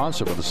Mark is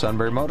sponsored by the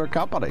Sunbury Motor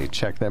Company.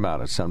 Check them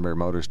out at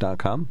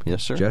sunburymotors.com.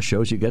 Yes, sir. Just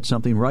shows you get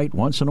something right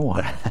once in a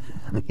while.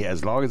 Yeah,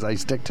 as long as I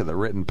stick to the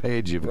written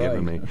page you've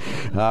given me.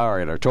 All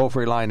right, our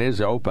toll-free line is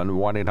open,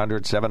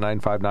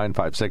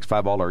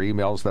 1-800-795-9565. All our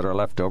emails that are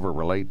left over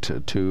relate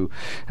to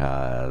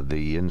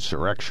the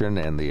insurrection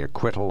and the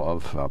acquittal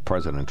of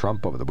President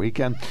Trump over the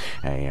weekend,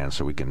 and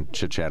so we can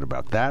chit-chat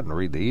about that and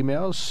read the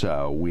emails.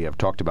 We have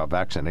talked about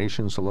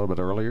vaccinations a little bit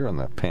earlier in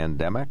the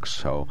pandemic,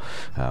 so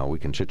we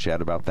can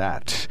chit-chat about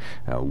that.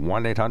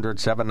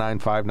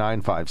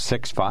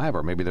 1-800-795-9565,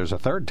 or maybe there's a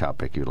third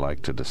topic you'd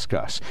like to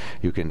discuss.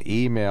 You can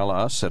email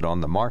us at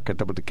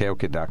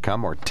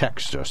onthemark@wkok.com or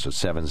text us at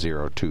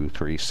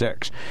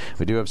 70236.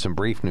 We do have some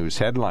brief news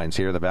headlines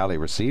here. The Valley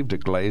received a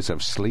glaze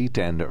of sleet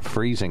and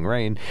freezing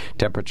rain.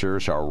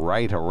 Temperatures are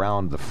right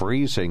around the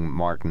freezing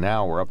mark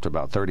now. We're up to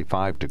about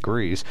 35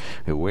 degrees.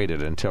 We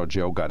waited until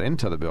Joe got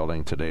into the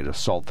building today to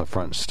salt the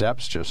front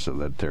steps just so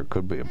that there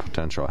could be a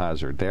potential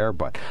hazard there,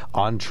 but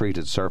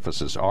untreated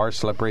surfaces are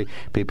slippery.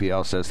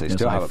 PPL says they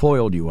still have... I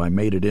foiled you. I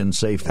made it in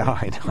safely. Oh,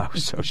 I know. I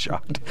was so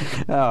shocked.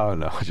 Oh,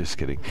 no, just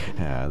kidding.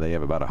 They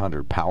have about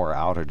 100 power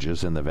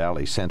outages in the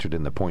valley centered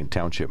in the Point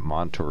Township,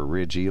 Montour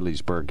Ridge,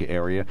 Elysburg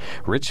area.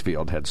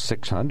 Richfield had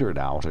 600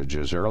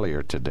 outages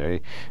earlier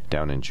today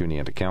down in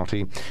Juniata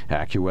County.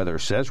 AccuWeather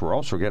says we're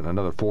also getting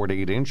another 4 to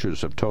 8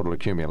 inches of total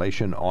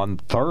accumulation on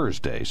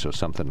Thursday, so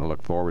something to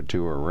look forward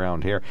to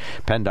around here.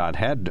 PennDOT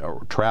had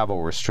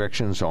travel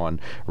restrictions on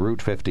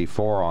Route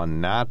 54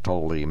 on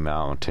Natalie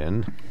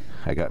Mountain.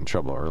 I got in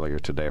trouble earlier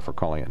today for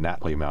calling it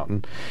Natley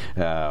Mountain.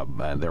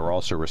 And there were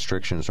also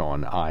restrictions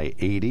on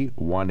I-80,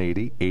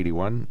 180,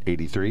 81,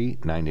 83,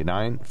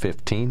 99,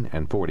 15,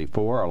 and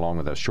 44, along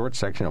with a short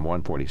section of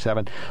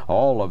 147.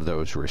 All of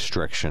those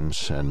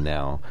restrictions are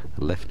now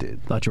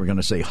lifted. Thought you were going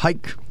to say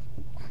hike.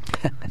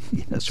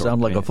 That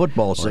sounds like a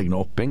football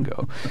signal.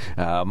 Bingo.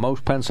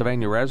 Most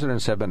Pennsylvania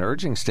residents have been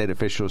urging state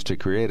officials to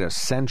create a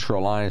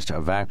centralized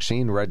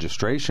vaccine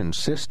registration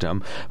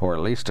system, or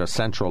at least a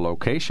central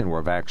location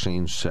where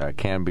vaccines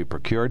can be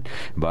procured.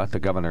 But the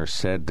governor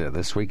said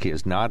this week he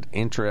is not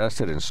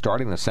interested in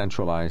starting the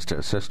centralized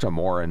system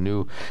or a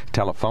new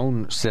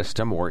telephone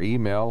system or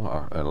email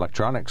or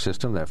electronic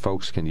system that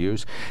folks can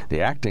use.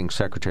 The acting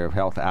Secretary of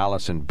Health,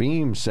 Allison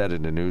Beam, said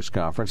in a news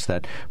conference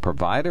that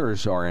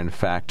providers are in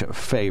fact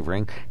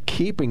favoring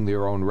keeping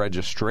their own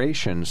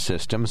registration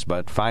systems,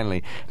 but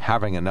finally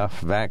having enough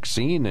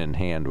vaccine in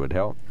hand would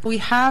help. We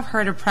have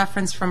heard a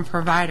preference from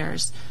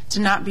providers to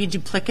not be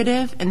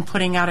duplicative in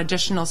putting out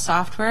additional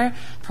software.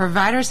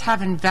 Providers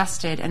have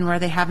invested, and where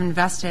they have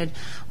invested,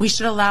 we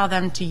should allow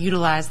them to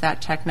utilize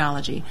that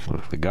technology.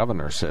 The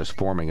governor says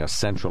forming a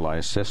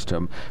centralized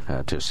system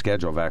to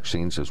schedule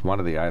vaccines is one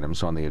of the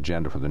items on the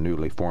agenda for the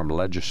newly formed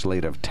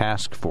legislative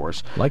task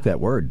force. Like that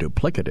word,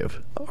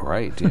 duplicative.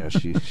 Right, yeah,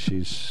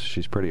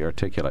 she's pretty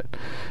articulate.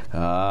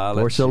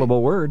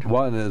 Four-syllable word.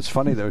 Well, it's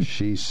funny, though,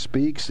 she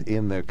speaks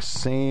in the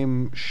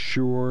same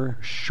sure,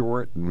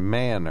 short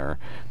manner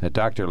that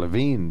Dr.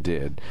 Levine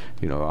did.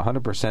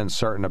 100%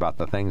 certain about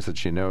the things that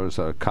she knows,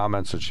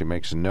 comments that she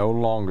makes no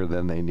longer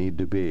than they need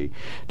to be.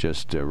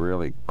 Just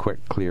really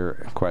quick,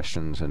 clear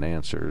questions and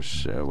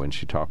answers when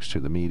she talks to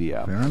the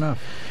media. Fair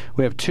enough.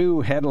 We have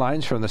two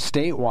headlines from the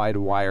statewide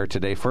wire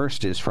today.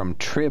 First is from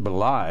Trib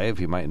Live.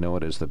 You might know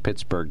it as the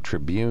Pittsburgh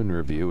Tribune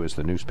Review, is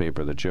the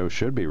newspaper that Joe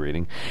should be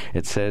reading.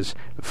 It says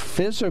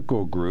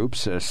physical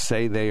groups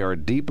say they are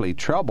deeply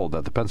troubled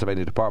that the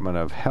Pennsylvania Department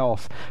of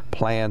Health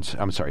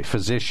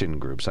physician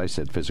groups. I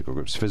said physical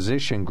groups.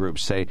 Physician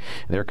groups say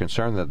they're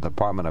concerned that the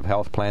Department of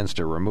Health plans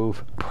to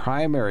remove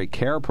primary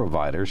care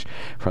providers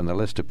from the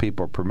list of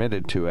people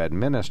permitted to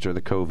administer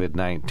the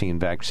COVID-19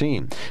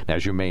 vaccine. Now,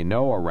 as you may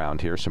know,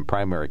 around here, some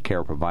primary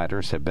care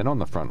providers have been on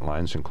the front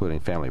lines, including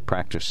family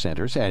practice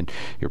centers and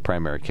your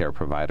primary care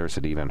providers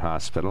at Even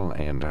Hospital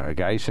and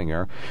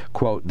Geisinger.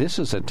 Quote, "This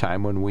is a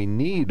time when we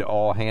need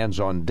all hands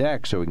on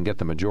deck so we can get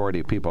the majority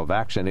of people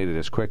vaccinated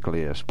as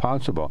quickly as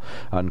possible,"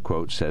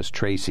 unquote, says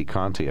Tracy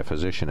Conti, a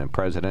physician and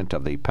president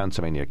of the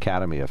Pennsylvania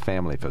Academy of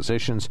Family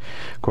Physicians.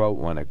 Quote,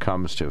 "When it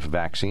comes to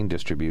vaccine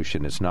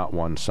distribution, it's not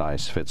one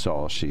size fits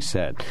all," she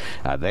said.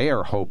 They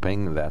are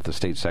hoping that the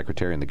state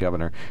secretary and the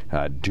governor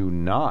do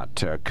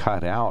not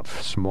cut out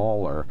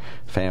smaller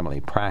family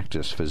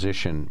practice,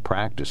 physician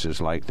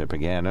practices like the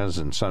Paganas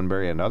and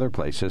Sunbury and other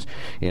places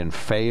in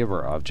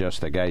favor of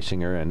just the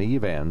Geisinger and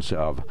Evans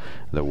of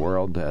the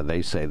world.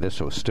 They say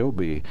this will still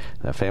be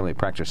the family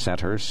practice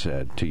centers,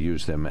 to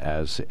use them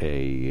as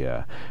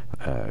a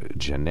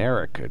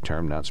generic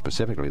term, not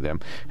specifically them,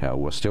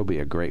 will still be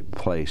a great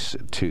place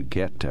to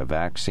get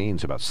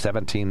vaccines. About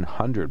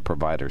 1,700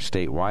 providers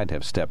statewide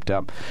have stepped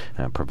up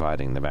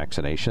providing the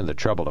vaccination. The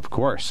trouble, of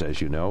course,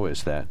 as you know,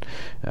 is that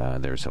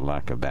there's a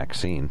lack of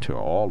vaccine to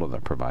all of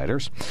the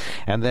providers.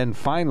 And then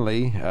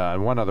finally,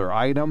 one other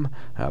item,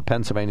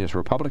 Pennsylvania's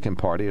Republican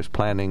Party is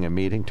planning a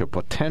meeting to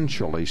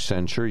potentially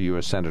censure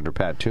U.S. Senator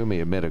Pat Toomey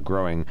amid a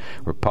growing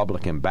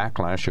Republican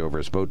backlash over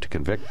his vote to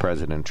convict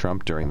President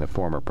Trump during the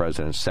former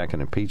president's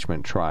second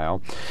impeachment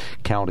trial.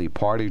 County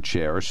party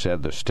chairs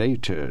said the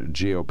state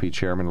GOP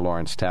chairman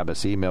Lawrence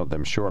Tabas emailed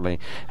them shortly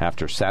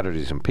after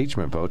Saturday's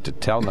impeachment vote to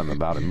tell them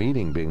about a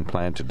meeting being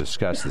planned to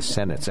discuss the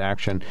Senate's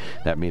action.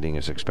 That meeting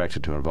is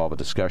expected to involve a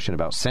discussion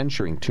about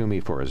censuring Toomey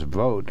for his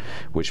vote,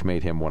 which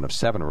made him one of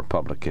 7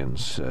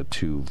 Republicans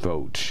to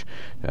vote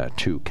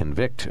to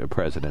convict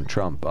President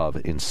Trump of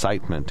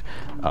incitement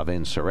of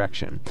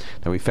insurrection.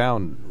 Now, we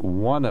found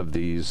one of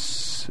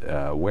these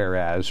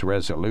whereas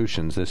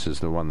resolutions. This is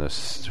the one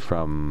that's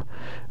from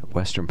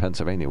Western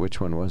Pennsylvania.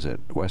 Which one was it?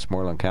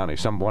 Westmoreland County.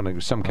 Some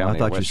county.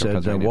 I thought you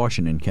said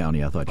Washington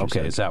County. I thought you said.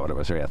 Okay, is that what it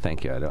was? Yeah,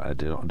 thank you. I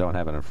don't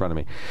have it in front of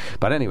me.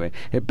 But anyway,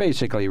 it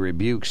basically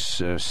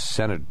rebukes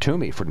Senator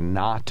Toomey for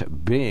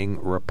not being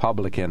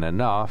Republican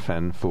enough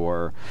and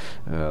for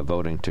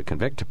voting to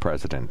convict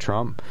President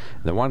Trump.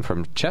 The one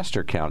from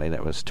Chester County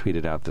that was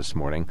tweeted out this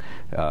morning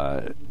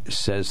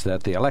says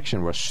that the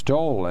election was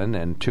stolen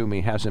and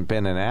Toomey hasn't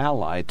been an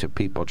ally to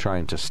people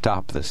trying to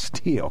stop the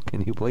steal.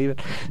 Can you believe it?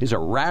 These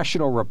are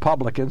rational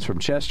Republicans from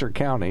Chester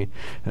County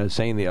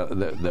saying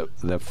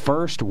the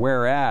first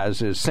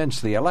whereas is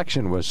since the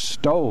election was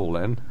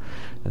stolen.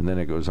 And then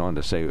it goes on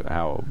to say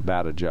how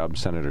bad a job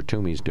Senator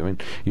Toomey's doing.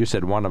 You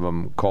said one of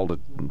them called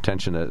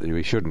attention that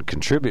we shouldn't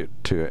contribute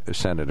to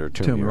Senator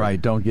Toomey.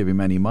 Right, don't give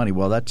him any money.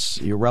 Well, that's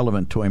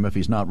irrelevant to him if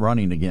he's not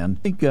running again.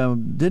 I think,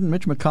 didn't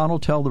Mitch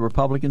McConnell tell the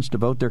Republicans to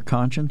vote their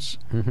conscience?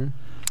 Mm-hmm.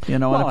 You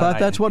know, and if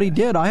that's what he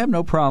did, I have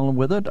no problem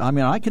with it. I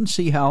mean, I can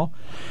see how,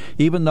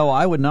 even though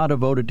I would not have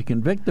voted to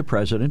convict the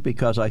president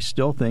because I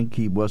still think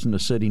he wasn't a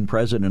sitting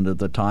president at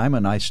the time,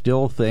 and I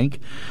still think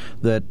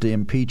that the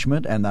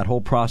impeachment and that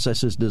whole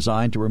process is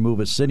designed to remove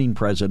a sitting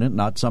president,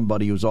 not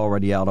somebody who's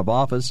already out of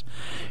office.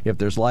 If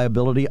there's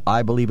liability,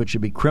 I believe it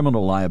should be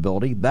criminal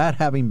liability. That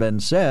having been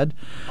said,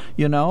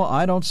 you know,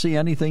 I don't see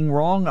anything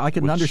wrong. I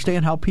can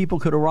understand how people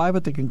could arrive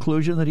at the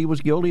conclusion that he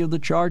was guilty of the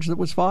charge that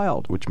was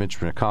filed. Which Mitch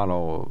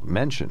McConnell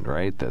mentioned,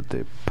 right, that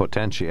the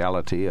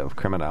potentiality of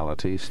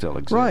criminality still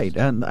exists. Right,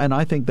 and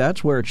I think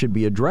that's where it should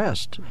be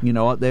addressed. You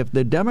know, if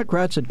the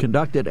Democrats had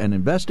conducted an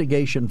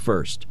investigation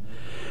first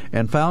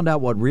and found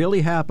out what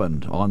really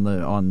happened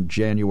on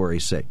January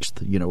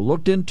 6th, you know,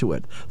 looked into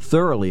it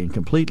thoroughly and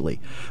completely,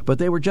 but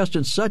they were just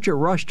in such a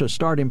rush to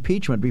start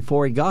impeachment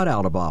before he got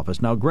out of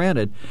office. Now,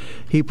 granted,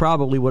 he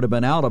probably would have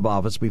been out of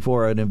office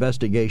before an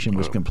investigation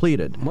was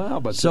completed. Well,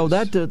 but so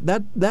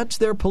that's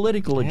their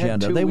political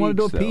agenda. They wanted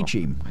to impeach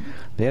him.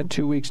 They had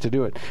 2 weeks to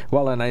do it.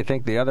 Well, and I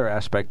think the other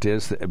aspect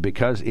is that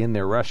because in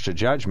their rush to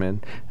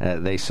judgment,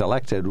 they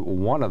selected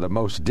one of the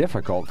most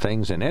difficult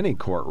things in any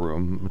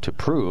courtroom to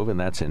prove, and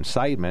that's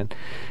incitement.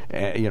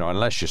 You know,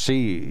 unless you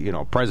see, you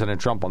know, President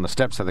Trump on the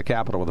steps of the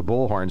Capitol with a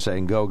bullhorn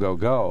saying "Go, go,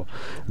 go,"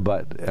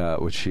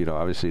 but which, you know,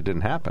 obviously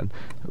didn't happen.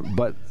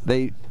 But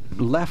they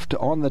left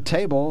on the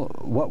table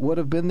what would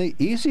have been the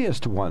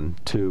easiest one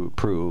to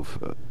prove: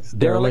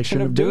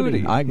 dereliction of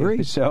duty. I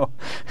agree. So,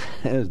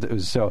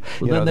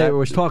 then there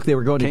was talk they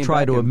were going to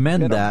try to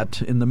amend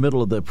that in the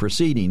middle of the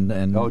proceeding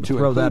and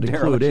throw that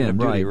include in.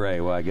 Right.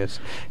 Well, I guess.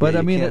 But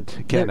I mean,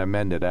 can't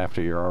amend it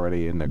after you're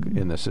already in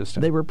the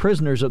system. They were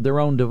prisoners of their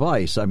own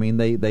device. I mean,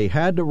 they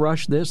had to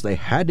rush this. They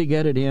had to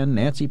get it in.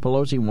 Nancy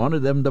Pelosi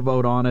wanted them to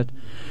vote on it.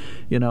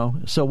 You know,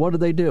 so what did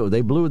they do?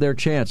 They blew their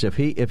chance. If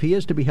he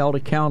is to be held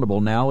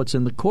accountable now, it's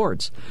in the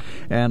courts,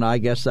 and I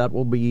guess that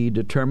will be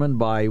determined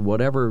by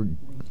whatever.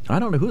 I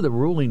don't know who the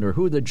ruling or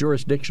who the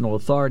jurisdictional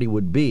authority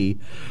would be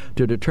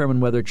to determine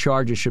whether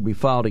charges should be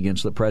filed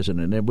against the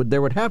president.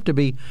 There would have to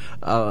be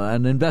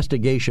an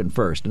investigation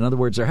first. In other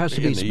words, there has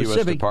to be specific. In the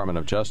U.S. Department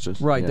of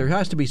Justice. Right. Yeah. There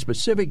has to be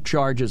specific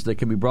charges that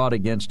can be brought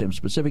against him,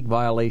 specific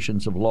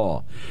violations of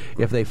law.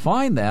 If they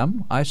find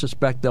them, I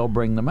suspect they'll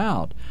bring them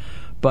out.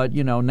 But,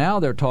 you know, now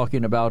they're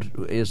talking about,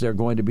 is there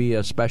going to be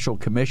a special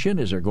commission?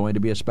 Is there going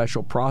to be a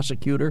special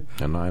prosecutor?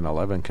 A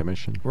 9/11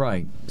 commission.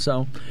 Right.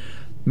 So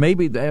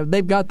maybe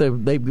they've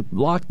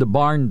locked the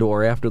barn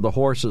door after the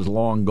horse is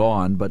long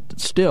gone, but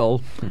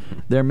still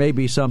there may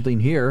be something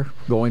here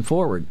going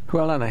forward.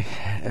 Well,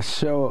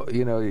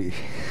 you know,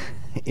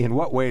 in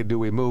what way do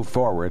we move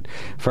forward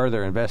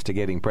further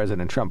investigating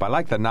President Trump? I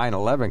like the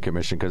 9/11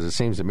 Commission because it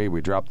seems to me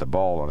we dropped the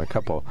ball on a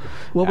couple.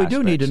 Well, we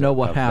do need to know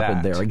what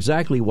happened there,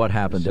 exactly what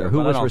happened there, who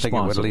was responsible.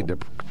 I don't think it would lead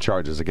to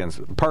charges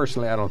against.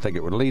 Personally, I don't think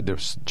it would lead to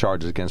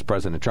charges against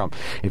President Trump.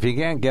 If you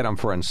can't get him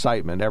for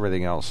incitement,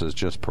 everything else is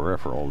just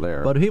peripheral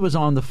there. But if he was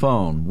on the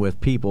phone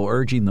with people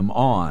urging them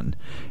on,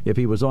 if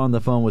he was on the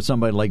phone with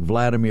somebody like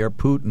Vladimir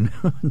Putin,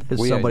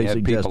 we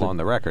had people on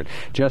the record.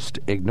 Just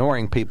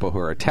ignoring people who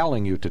are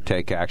telling you to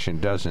take action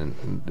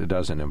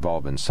doesn't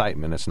involve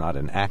incitement. It's not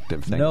an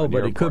active thing. No,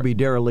 but it could be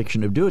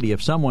dereliction of duty.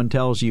 If someone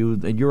tells you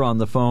that you're on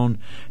the phone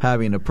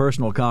having a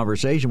personal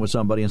conversation with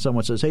somebody and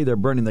someone says, hey, they're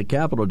burning the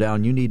Capitol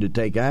down, you need to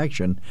take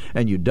action,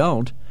 and you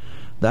don't,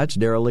 that's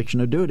dereliction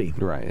of duty.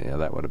 Right. Yeah,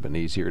 that would have been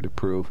easier to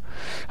prove.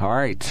 All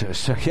right.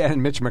 So, yeah,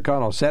 and Mitch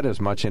McConnell said as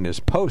much in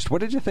his post.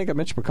 What did you think of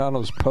Mitch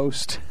McConnell's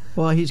post?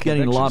 Well, he's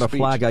getting a lot of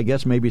flack. I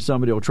guess maybe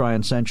somebody will try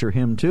and censure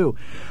him, too.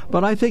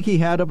 But I think he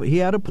had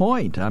a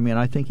point. I mean,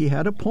 I think he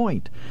had a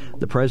point.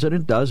 The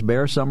president does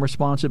bear some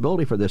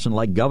responsibility for this. And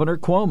like Governor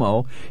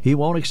Cuomo, he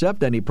won't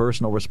accept any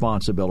personal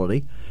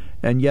responsibility.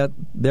 And yet,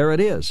 there it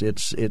is.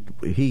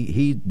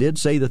 He did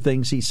say the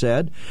things he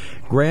said.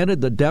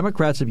 Granted, the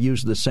Democrats have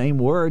used the same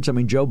words. I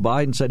mean, Joe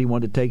Biden said he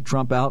wanted to take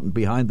Trump out and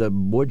behind the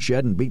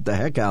woodshed and beat the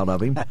heck out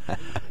of him.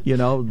 You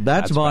know,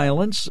 that's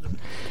violence.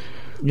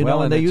 You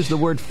know, and they use the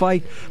word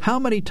fight. How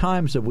many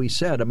times have we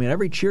said? I mean,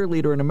 every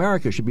cheerleader in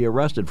America should be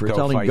arrested for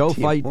telling "Go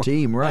fight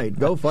team," right?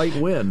 Go fight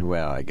win.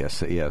 Well, I guess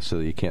so.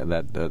 You can't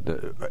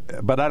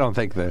but I don't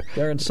think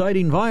they're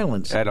inciting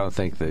violence. I don't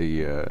think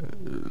the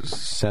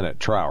Senate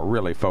trial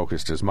really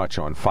focused as much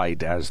on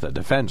fight as the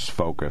defense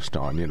focused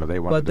on. You know, they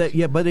wanted.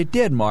 But it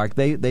did, Mark.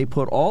 They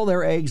put all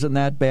their eggs in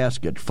that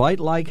basket. Fight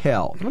like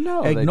hell,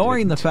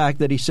 ignoring the fact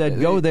that he said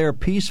go there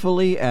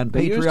peacefully and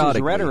patriotically. They used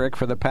his rhetoric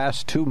for the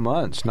past 2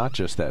 months, not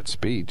just that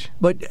speech.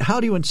 But how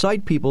do you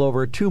incite people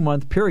over a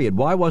 2-month period?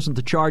 Why wasn't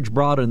the charge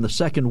brought in the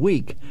second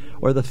week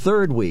or the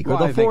third week or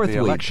the fourth week?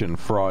 The election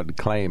fraud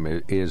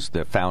claim is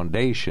the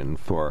foundation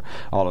for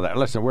all of that.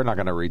 Listen, we're not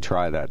going to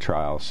retry that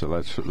trial, so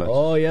let's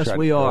oh, yes,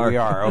 we are. We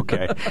are,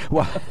 okay.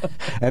 Well,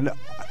 and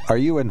are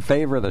you in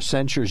favor of the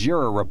censures?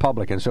 You're a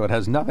Republican, so it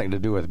has nothing to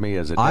do with me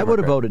as a Democrat. I would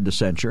have voted to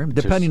censure him,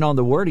 depending on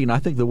the wording. I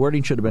think the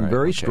wording should have been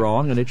very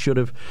strong, and it should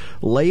have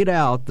laid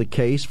out the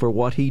case for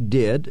what he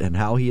did and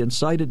how he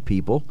incited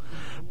people.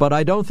 but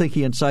I don't think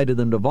he incited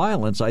them to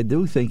violence. I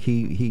do think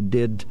he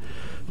did,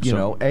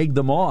 egg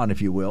them on,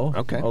 if you will.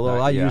 Okay. Although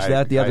I used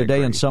that the other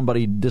day and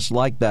somebody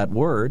disliked that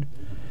word.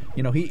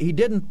 He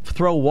didn't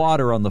throw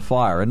water on the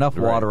fire, enough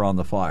water on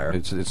the fire.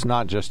 It's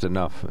not just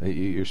enough.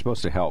 You're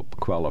supposed to help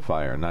quell a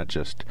fire, not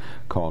just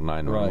call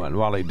 911. Right.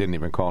 Well, he didn't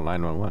even call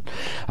 911.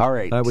 All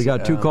right. We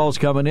got 2 calls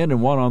coming in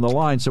and 1 on the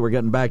line, so we're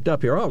getting backed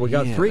up here. Oh, we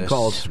got 3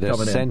 calls coming in.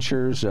 The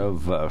censures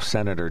of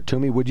Senator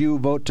Toomey. Would you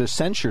vote to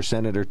censure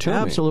Senator Toomey?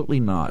 Absolutely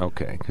not.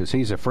 Okay, because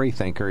he's a free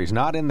thinker. He's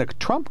not in the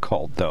Trump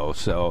cult, though,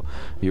 so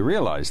you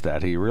realize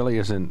that. He really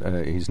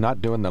isn't. He's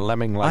not doing the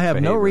lemming-like I have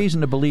behavior. no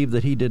reason to believe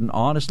that he didn't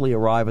honestly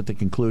arrive at the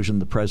conclusion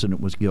the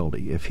president was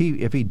guilty. If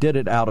he did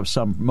it out of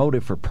some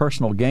motive for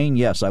personal gain,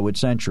 yes, I would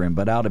censure him.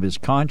 But out of his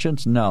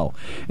conscience, no.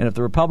 And if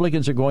the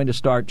Republicans are going to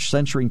start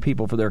censoring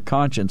people for their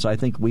conscience, I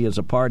think we as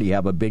a party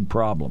have a big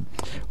problem.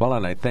 Well,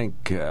 and I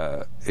think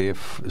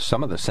if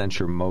some of the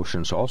censure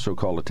motions also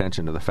call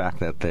attention to the fact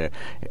that the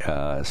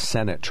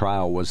Senate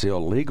trial was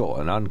illegal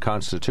and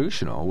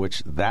unconstitutional,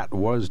 which that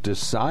was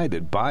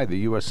decided by the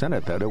U.S.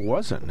 Senate that it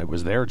wasn't. It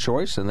was their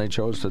choice, and they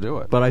chose to do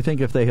it. But I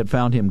think if they had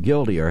found him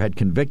guilty or had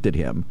convicted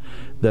him,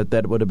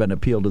 that would have been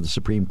appealed to the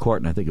Supreme Court,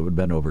 and I think it would have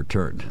been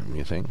overturned.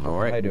 You think? All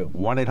right. I do.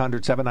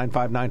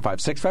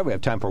 1-800-795-9565. We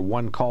have time for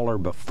one caller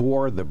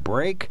before the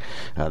break.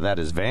 That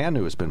is Van,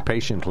 who has been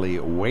patiently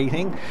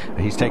waiting.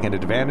 He's taken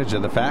advantage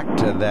of the fact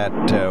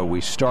that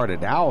we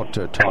started out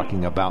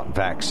talking about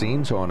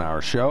vaccines on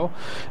our show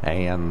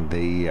and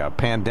the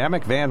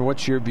pandemic. Van,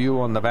 what's your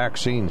view on the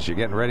vaccines? You're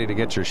getting ready to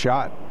get your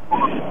shot.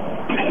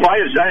 Well,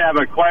 I have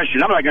a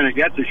question. I'm not going to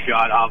get the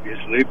shot,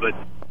 obviously, but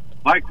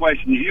my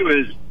question to you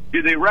is,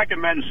 do they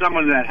recommend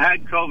someone that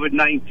had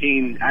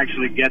COVID-19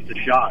 actually get the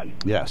shot?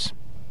 Yes.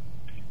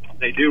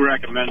 They do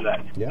recommend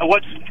that. Yeah.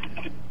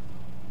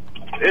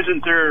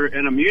 Isn't there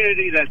an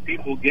immunity that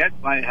people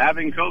get by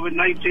having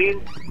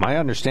COVID-19? My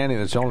understanding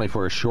is it's only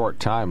for a short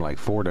time, like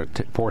 4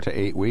 to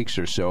 8 weeks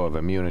or so of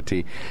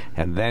immunity,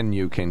 and then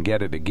you can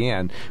get it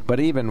again. But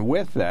even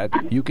with that,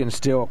 you can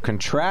still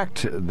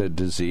contract the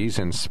disease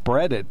and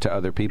spread it to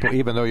other people,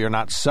 even though you're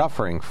not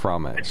suffering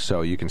from it.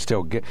 So you can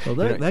still get... Well,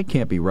 that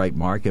can't be right,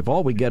 Mark. If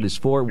all we get is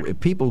if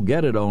people who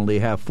get it only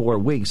have 4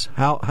 weeks,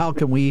 how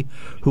can we,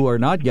 who are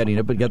not getting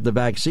it but get the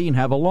vaccine,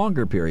 have a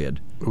longer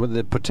period? Well,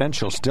 the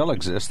potential still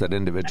exists that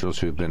individuals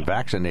who've been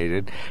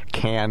vaccinated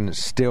can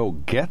still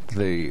get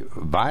the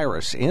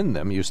virus in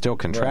them. You still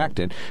contract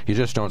it. You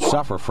just don't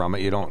suffer from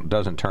it.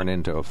 Doesn't turn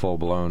into a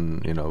full-blown,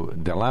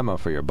 dilemma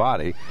for your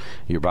body.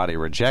 Your body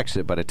rejects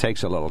it, but it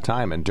takes a little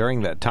time. And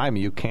during that time,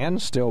 you can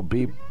still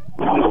be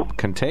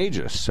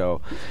contagious. So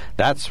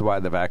that's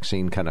why the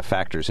vaccine kind of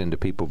factors into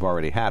people who've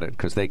already had it,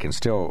 because they can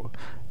still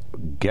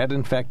get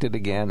infected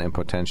again and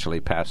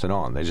potentially pass it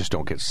on. They just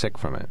don't get sick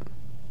from it.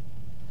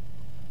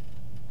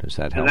 Does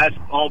that help?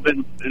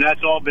 And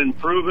that's all been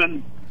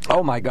proven.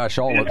 Oh my gosh!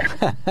 All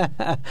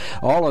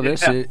of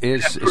this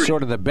is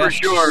sort of the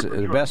best,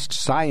 the best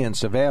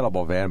science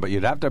available, Van. But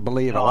you'd have to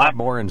believe a lot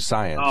more in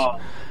science. Oh,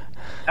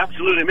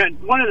 absolutely, man.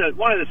 One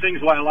of the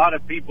things why a lot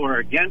of people are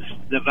against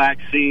the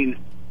vaccine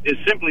is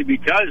simply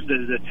because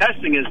the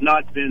testing has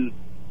not been,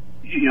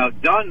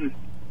 done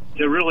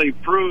to really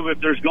prove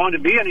if there's going to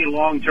be any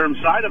long-term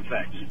side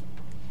effects.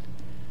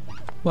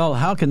 Well,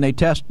 how can they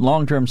test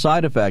long-term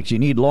side effects? You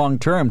need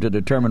long-term to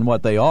determine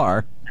what they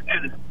are.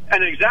 And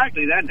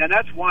exactly that, and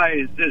that's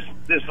why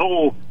this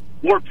whole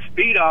warp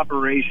speed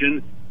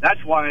operation.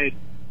 That's why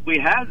we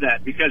have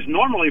that, because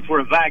normally for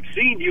a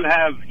vaccine you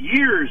have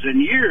years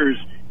and years.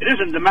 It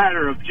isn't a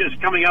matter of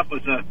just coming up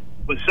with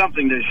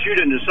something to shoot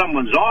into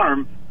someone's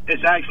arm.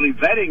 It's actually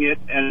vetting it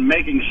and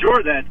making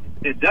sure that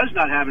it does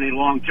not have any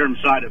long-term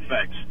side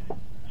effects.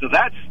 So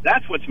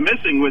that's what's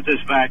missing with this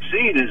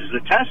vaccine is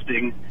the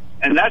testing.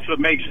 And that's what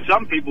makes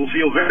some people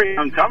feel very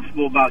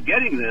uncomfortable about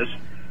getting this.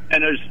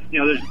 And there's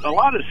a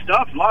lot of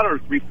stuff, a lot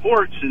of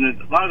reports, and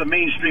a lot of the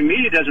mainstream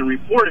media doesn't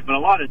report it, but a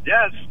lot of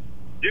deaths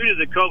due to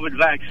the COVID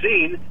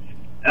vaccine.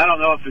 I don't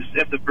know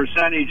if the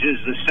percentage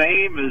is the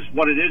same as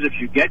what it is if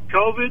you get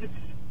COVID,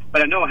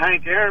 but I know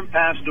Hank Aaron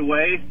passed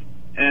away,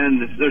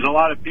 and there's a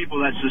lot of people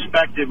that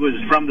suspect it was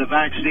from the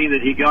vaccine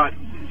that he got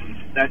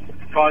that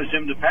caused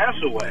him to pass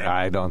away.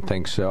 I don't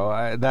think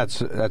so.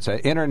 That's an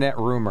internet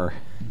rumor.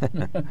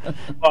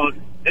 Well,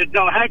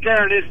 no, Hank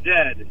Aaron is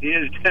dead. He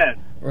is dead.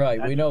 Right,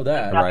 we know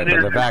that. Right,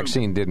 but the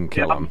vaccine didn't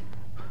kill him.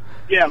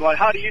 Yeah, well,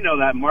 how do you know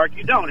that, Mark?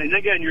 You don't. And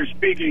again, you're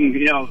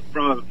speaking,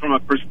 from a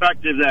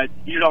perspective that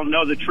you don't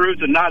know the truth,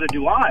 and neither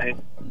do I.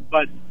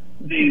 But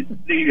the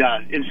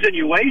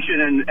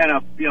insinuation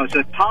and it's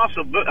a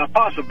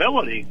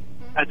possibility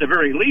at the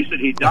very least that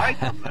he died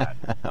from that.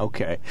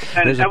 Okay,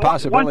 and there's a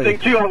possibility. One thing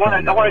too, I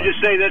want to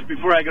just say this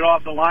before I get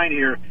off the line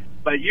here.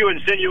 But you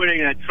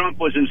insinuating that Trump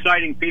was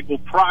inciting people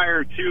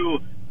prior to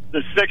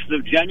the 6th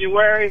of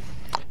January?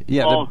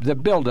 Yeah, the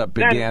build-up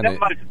began.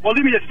 Well,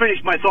 let me just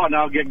finish my thought, and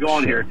I'll get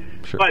going here.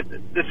 Sure. But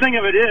the thing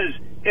of it is,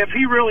 if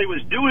he really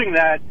was doing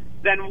that,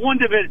 then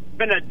wouldn't have it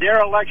been a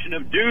dereliction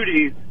of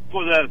duty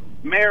for the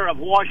mayor of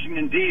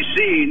Washington,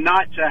 D.C.,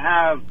 not to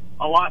have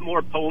a lot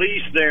more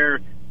police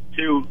there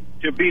to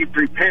to be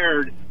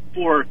prepared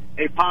for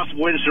a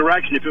possible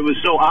insurrection if it was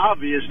so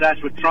obvious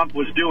that's what Trump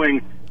was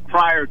doing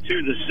prior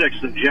to the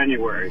 6th of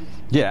January.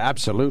 Yeah,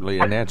 absolutely.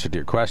 In answer to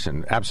your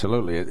question,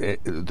 absolutely.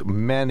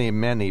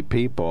 Many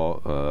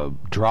people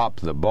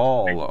dropped the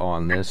ball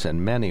on this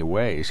in many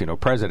ways. You know,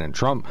 President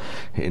Trump,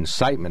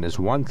 incitement is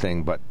one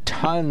thing, but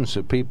tons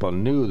of people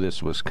knew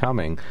this was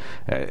coming,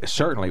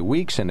 certainly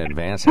weeks in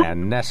advance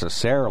and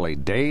necessarily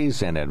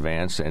days in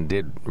advance, and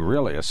did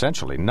really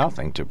essentially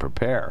nothing to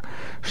prepare.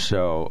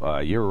 So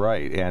you're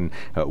right. And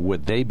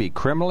would they be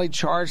criminally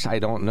charged? I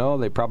don't know.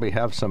 They probably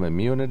have some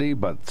immunity,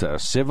 but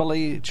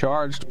civilly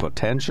charged,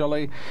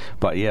 potentially.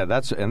 But yeah,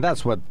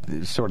 that's what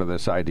sort of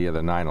this idea, the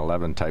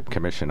 9/11 type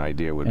commission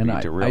idea, would be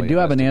to really. I do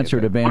have an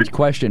answer to Van's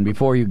question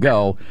before you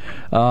go.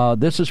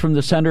 This is from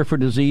the Center for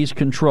Disease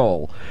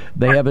Control.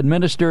 They have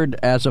administered,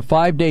 as of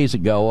 5 days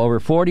ago, over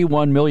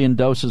 41 million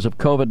doses of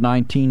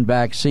COVID-19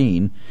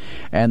 vaccine,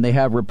 and they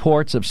have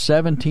reports of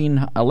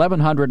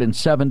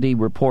 1,170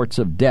 reports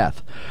of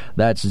death.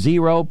 That's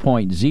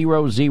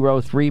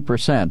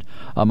 0.003%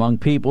 among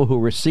people who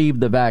received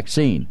the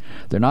vaccine.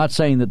 They're not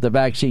saying that the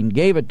vaccine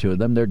gave it to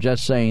them. They're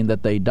just saying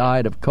that they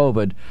died of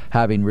COVID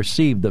having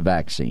received the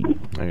vaccine.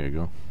 There you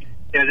go.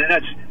 Yeah,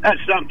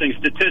 that's something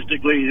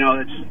statistically. You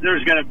know,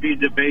 there's going to be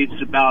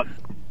debates about,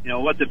 you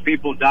know, what the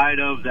people died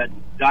that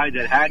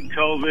had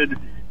COVID.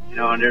 You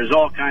know, and there's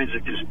all kinds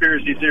of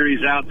conspiracy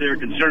theories out there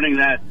concerning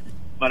that.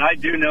 But I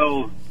do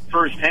know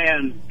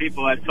firsthand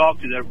people I've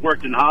talked to that have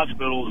worked in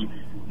hospitals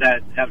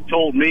that have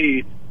told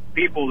me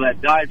people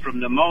that died from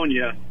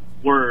pneumonia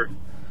were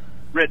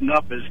written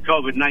up as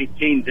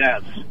COVID-19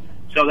 deaths.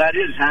 So that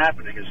is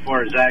happening as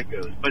far as that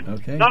goes. But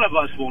none of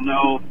us will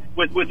know.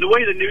 With the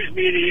way the news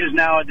media is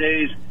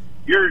nowadays,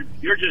 you're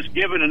just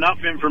given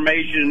enough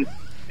information,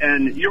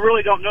 and you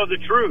really don't know the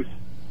truth.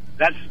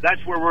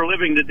 That's where we're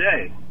living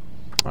today.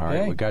 All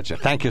right, we got you.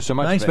 Thank you so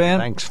much, Thanks, Van.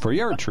 Thanks for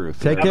your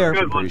truth. Take care.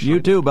 You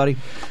too, buddy.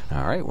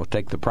 All right, we'll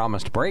take the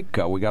promised break.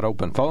 We got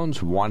open phones,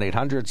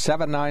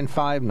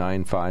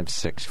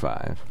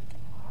 1-800-795-9565.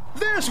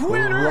 This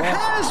winter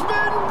has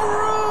been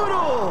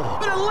brutal,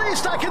 but at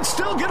least I can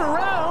still get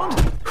around.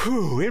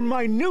 Whew, in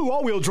my new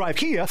all-wheel drive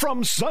Kia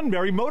from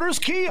Sunbury Motors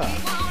Kia.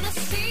 Wanna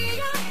see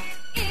ya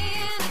in a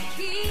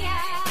Kia.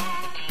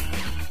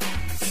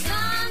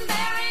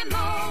 Sunbury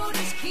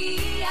Motors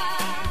Kia.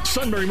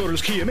 Sunbury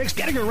Motors Kia makes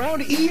getting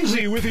around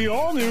easy with the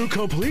all-new,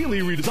 completely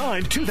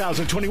redesigned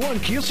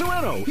 2021 Kia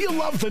Sorento. You'll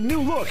love the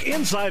new look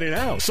inside and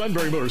out.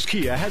 Sunbury Motors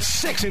Kia has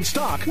 6 in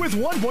stock with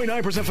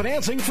 1.9%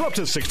 financing for up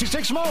to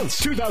 66 months.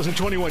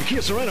 2021 Kia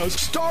Sorentos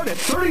start at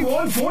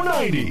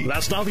 $31,490.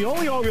 That's not the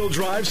only all-wheel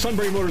drive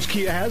Sunbury Motors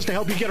Kia has to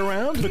help you get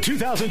around. The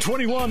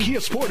 2021 Kia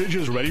Sportage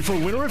is ready for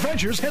winter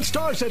adventures and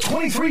starts at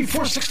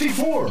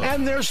 $23,464.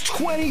 And there's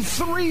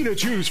 23 to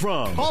choose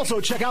from.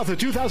 Also, check out the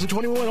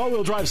 2021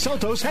 all-wheel drive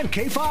Seltos and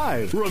K5.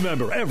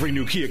 Remember, every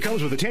new Kia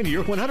comes with a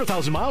 10-year,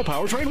 100,000-mile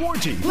powertrain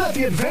warranty. Let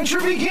the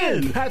adventure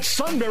begin at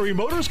Sunbury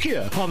Motors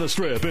Kia on the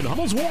Strip in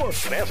Hummel's Wharf.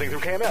 Financing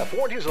through KMF.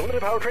 Warranties and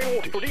limited powertrain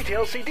warranty. For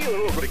details, see dealer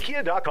or go to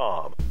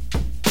kia.com.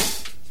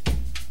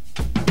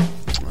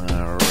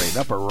 All right,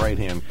 upper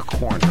right-hand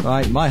corner. All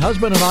right, my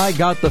husband and I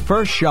got the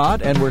first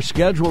shot, and we're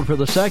scheduled for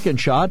the second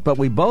shot, but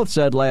we both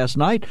said last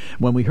night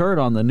when we heard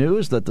on the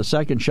news that the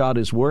second shot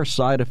is worse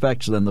side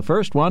effects than the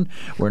first one,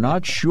 we're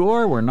not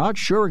sure we're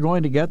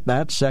going to get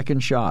that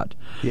second shot.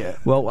 Yeah.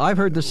 Well, I've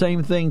heard the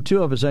same thing,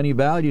 too, if it's any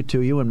value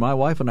to you, and my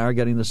wife and I are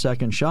getting the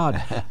second shot.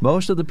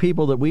 Most of the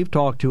people that we've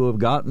talked to who have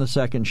gotten the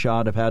second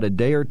shot have had a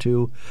day or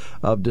two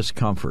of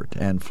discomfort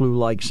and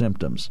flu-like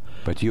symptoms.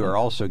 But you are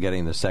also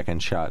getting the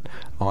second shot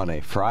on a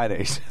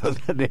Friday, so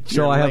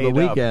I have the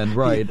weekend,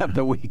 right? You have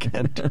the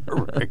weekend to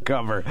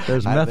recover.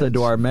 There's method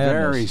to our madness.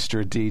 Very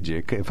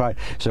strategic.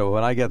 So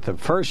when I get the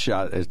first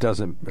shot, I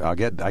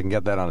can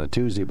get that on a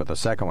Tuesday, but the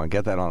second one,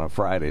 get that on a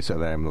Friday, so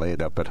that I'm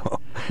laid up at home.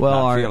 Well,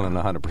 not feeling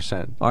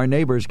 100%. Our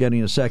neighbor's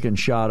getting a second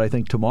shot, I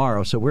think,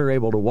 tomorrow, so we're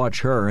able to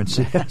watch her and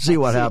see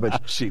what happens.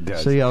 She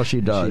does. See how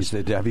she does.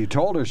 Have you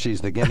told her she's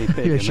the guinea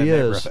pig? Yeah, in she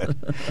the is.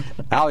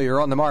 Al, you're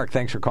on the mark.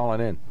 Thanks for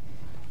calling in.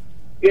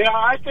 Yeah,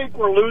 I think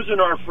we're losing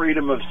our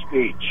freedom of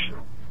speech.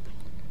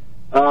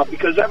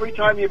 Because every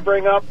time you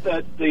bring up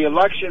that the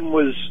election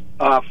was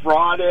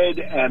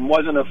frauded and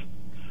wasn't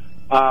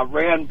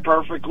ran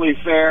perfectly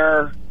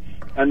fair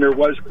and there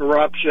was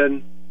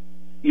corruption,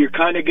 you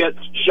kind of get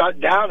shut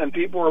down and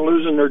people are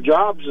losing their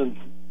jobs and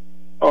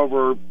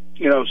over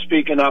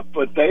speaking up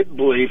what they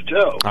believe,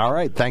 too. All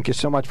right. Thank you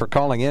so much for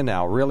calling in,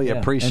 Al. Really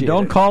appreciate it. And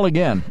don't call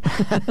again.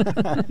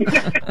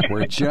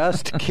 We're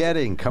just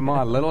kidding. Come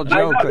on, little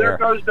joke there.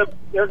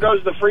 There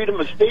goes the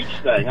freedom of speech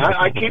thing.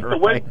 I keep the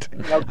wit.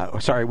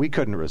 Sorry, we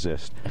couldn't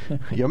resist.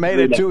 You made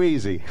it too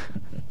easy.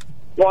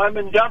 Well, I'm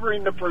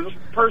endeavoring to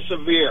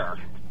persevere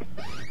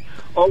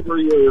over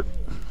your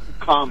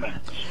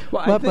comments.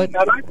 Well, I think...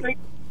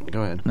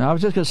 Go ahead. No, I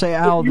was just going to say,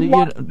 Al... You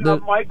watched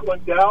Mike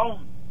Lindell?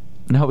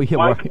 No, we can't.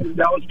 Mike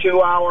Lindell's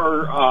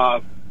 2-hour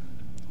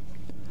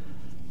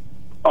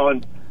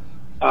on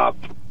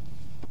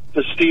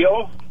the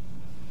Steele.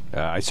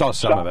 I saw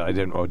some of it. I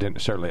didn't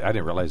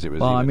realize it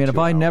was. Well, I even mean, if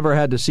 2 I hours. never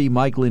had to see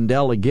Mike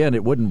Lindell again,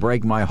 it wouldn't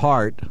break my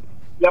heart.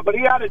 Yeah, but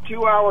he had a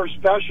 2-hour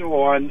special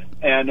on,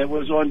 and it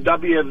was on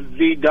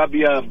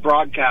WVW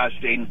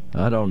Broadcasting.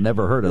 I don't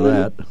never heard of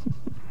that.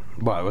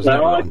 Well, it was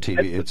never on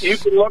TV. You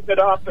can look it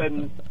up,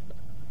 and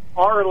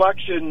our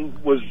election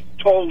was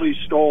totally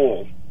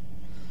stole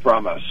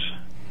from us.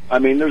 I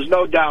mean, there's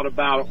no doubt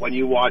about it when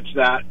you watch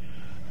that.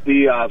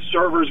 The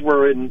servers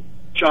were in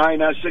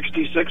China.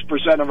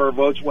 66% of our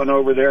votes went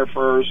over there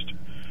first,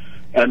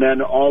 and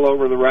then all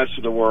over the rest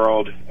of the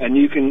world. And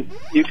you can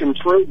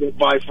prove it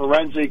by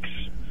forensics,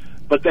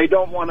 but they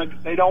don't want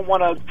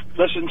to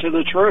listen to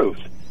the truth,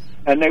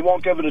 and they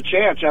won't give it a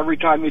chance. Every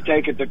time you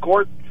take it to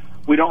court,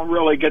 we don't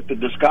really get to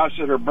discuss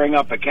it or bring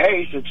up a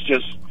case. It's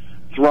just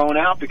thrown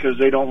out because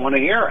they don't want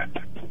to hear it.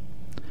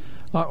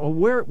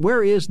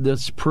 Where is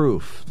this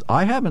proof?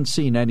 I haven't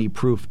seen any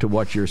proof to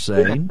what you're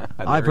saying.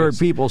 I've heard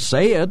people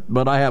say it,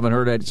 but I haven't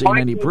seen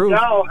any proof.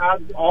 Mike Lindell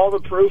has all the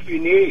proof you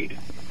need.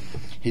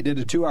 He did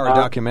a 2-hour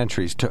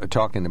documentary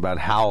talking about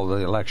how the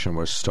election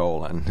was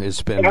stolen.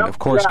 It's been, of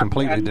course,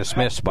 completely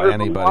dismissed by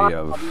anybody.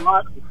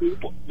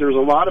 There's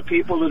a lot of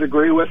people that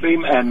agree with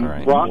him,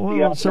 and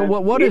well, so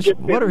what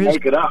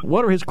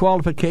are his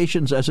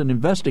qualifications as an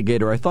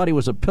investigator? I thought he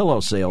was a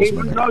pillow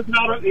salesman.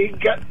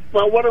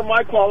 What are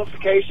my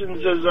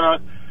qualifications as a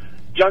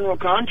general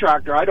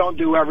contractor? I don't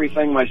do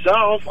everything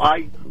myself.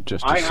 I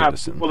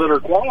have people that are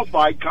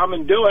qualified come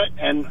and do it,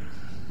 and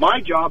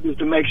my job is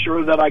to make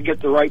sure that I get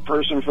the right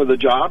person for the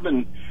job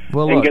and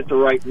get the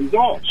right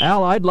results.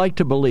 Al, I'd like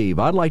to believe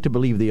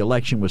the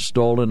election was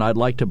stolen. I'd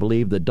like to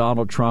believe that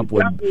Donald Trump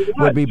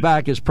would be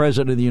back as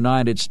president of the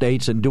United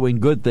States and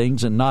doing good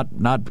things and not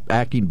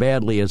acting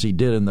badly as he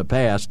did in the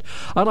past.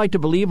 I'd like to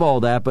believe all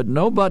that, but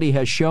nobody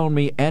has shown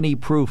me any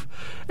proof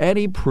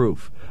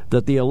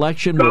that the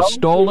election was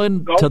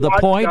stolen to the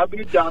point to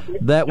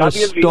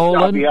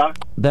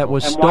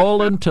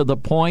the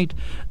point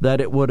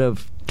that it would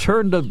have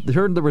turned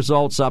the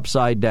results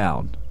upside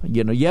down.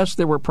 You know, yes,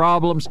 there were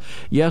problems.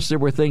 Yes, there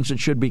were things that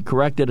should be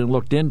corrected and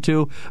looked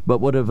into,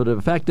 but would have it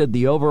affected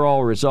the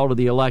overall result of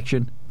the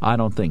election? I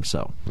don't think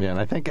so. Yeah, and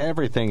I think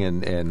everything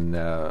in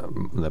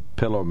the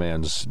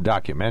Pillowman's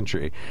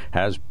documentary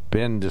has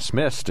been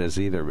dismissed as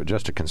either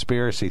just a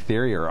conspiracy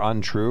theory or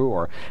untrue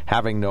or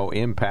having no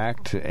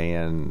impact,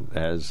 and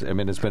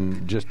it's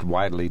been just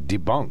widely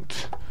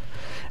debunked.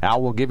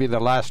 Al, we'll give you the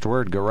last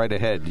word. Go right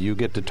ahead. You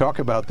get to talk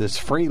about this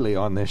freely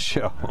on this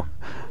show.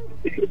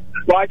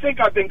 Well, I think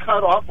I've been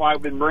cut off.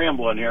 I've been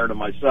rambling here to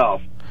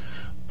myself.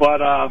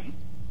 But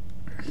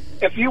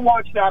if you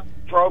watch that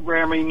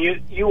programming,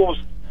 you will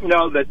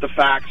know that the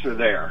facts are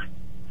there.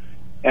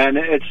 And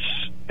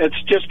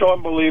it's just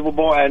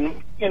unbelievable.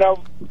 And, you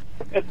know,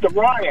 at the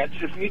riots,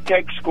 if you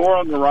take score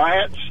on the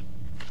riots,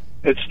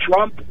 it's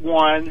Trump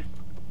 1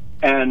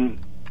 and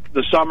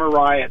the summer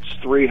riots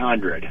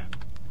 300.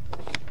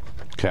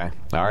 Okay.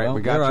 All right.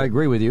 Well, I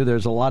agree with you.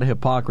 There's a lot of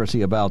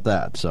hypocrisy about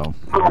that. So.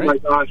 My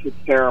gosh, it's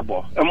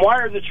terrible. And why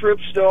are the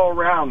troops still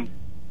around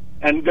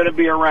and going to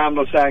be around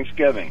till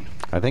Thanksgiving?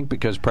 I think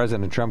because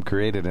President Trump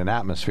created an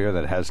atmosphere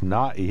that has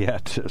not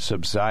yet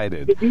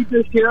subsided. Did you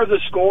just hear the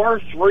score?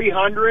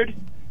 300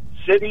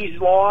 cities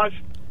lost,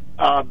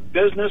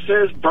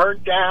 businesses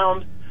burnt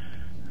down.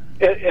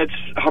 It's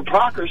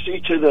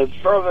hypocrisy to the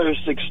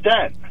furthest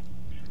extent.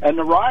 And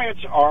the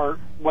riots are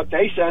what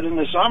they said in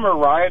the summer.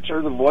 Riots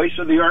are the voice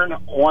of the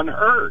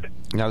unheard.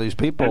 Now these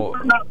people,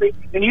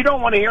 and you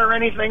don't want to hear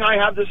anything I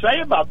have to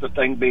say about the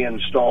thing being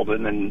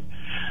stolen and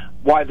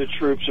why the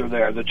troops are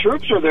there. The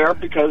troops are there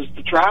because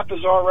the trap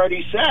is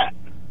already set.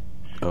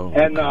 Oh,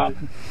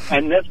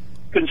 and this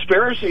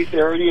conspiracy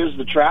theory is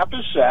the trap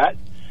is set,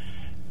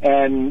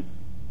 and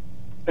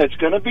it's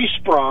going to be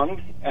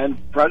sprung,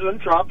 and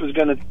President Trump is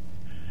going to.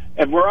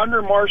 And we're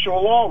under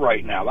martial law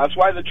right now. That's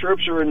why the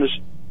troops are in this.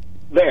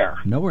 There.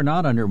 No, we're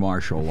not under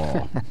martial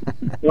law.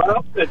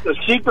 Well, it's a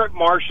secret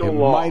martial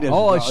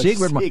law. A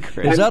secret.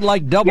 Is that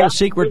like double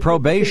secret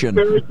probation?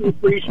 Conspiracy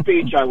free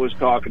speech I was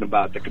talking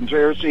about. The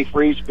conspiracy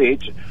free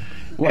speech.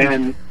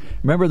 And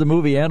remember the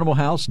movie Animal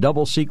House?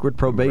 Double secret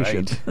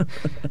probation. Right.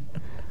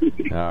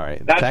 All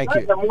right. That's Thank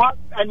right. you.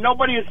 And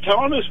nobody is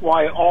telling us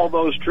why all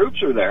those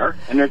troops are there.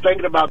 And they're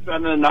thinking about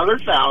sending another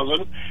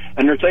 1,000,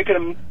 and they're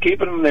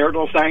keeping them there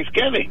till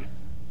Thanksgiving.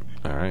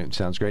 All right,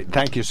 sounds great.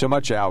 Thank you so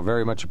much, Al.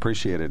 Very much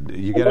appreciated.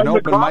 You get an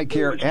open mic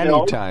here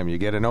anytime.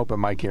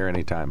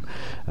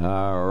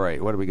 All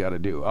right, what do we got to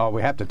do? Oh,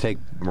 we have to take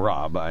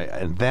Rob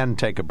and then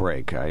take a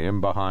break. I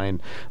am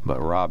behind, but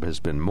Rob has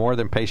been more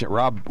than patient.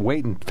 Rob,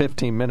 waiting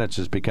 15 minutes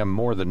has become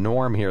more the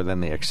norm here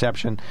than the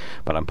exception,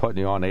 but I'm putting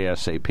you on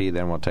ASAP,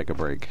 then we'll take a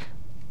break.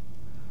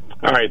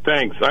 All right,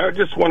 thanks. I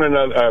just want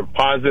to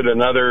posit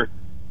another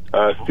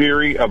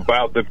theory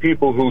about the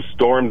people who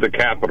stormed the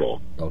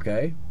Capitol.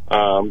 Okay.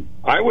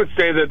 I would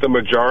say that the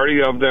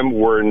majority of them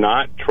were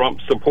not Trump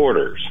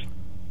supporters.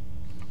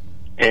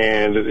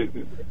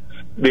 And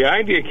the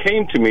idea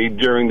came to me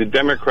during the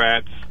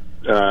Democrats'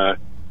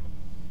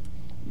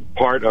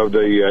 part of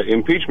the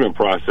impeachment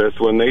process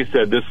when they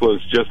said this was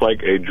just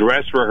like a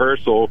dress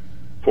rehearsal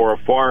for a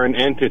foreign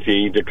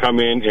entity to come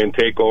in and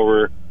take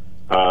over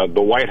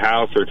the White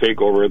House or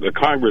take over the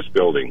Congress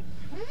building.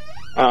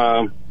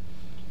 Have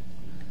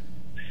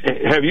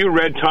you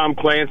read Tom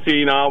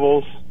Clancy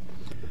novels?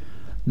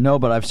 No,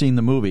 but I've seen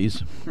the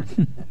movies.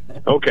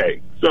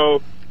 Okay,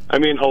 so I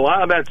mean, a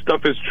lot of that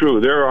stuff is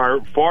true. There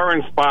are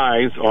foreign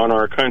spies on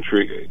our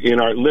country,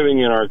 living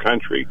in our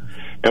country,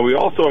 and we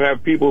also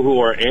have people who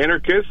are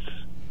anarchists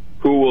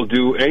who will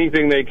do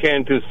anything they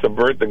can to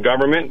subvert the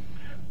government.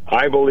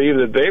 I believe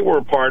that they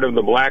were part of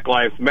the Black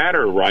Lives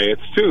Matter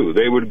riots too.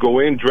 They would go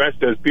in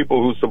dressed as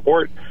people who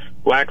support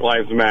Black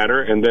Lives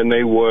Matter, and then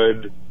they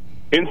would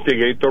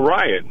instigate the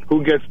riot.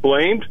 Who gets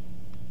blamed?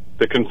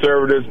 The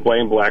conservatives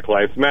blame Black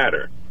Lives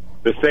Matter.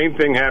 The same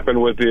thing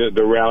happened with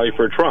the rally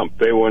for Trump.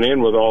 They went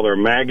in with all their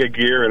MAGA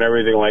gear and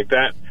everything like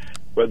that,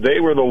 but they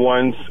were the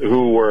ones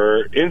who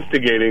were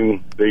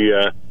instigating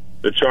the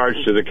charge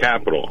to the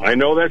Capitol. I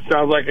know that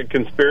sounds like a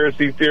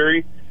conspiracy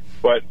theory,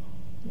 but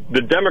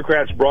the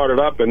Democrats brought it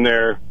up in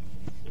their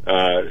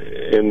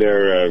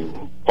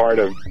part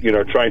of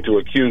trying to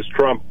accuse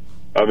Trump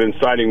of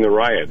inciting the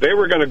riot. They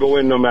were going to go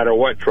in no matter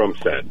what Trump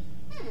said.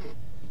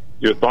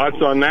 Your thoughts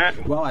on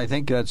that? Well, I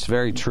think that's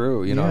very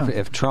true.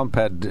 If Trump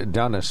had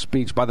done a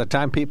speech, by the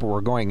time people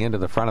were going into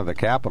the front of the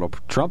Capitol,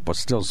 Trump was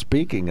still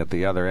speaking at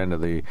the other end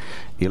of the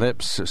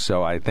ellipse.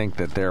 So I think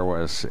that there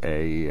was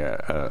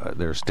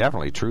there's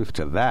definitely truth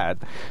to that,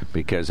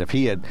 because if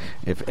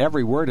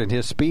every word in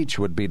his speech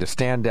would be to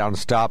stand down,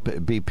 stop,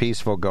 be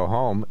peaceful, go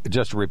home,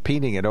 just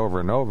repeating it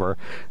over and over,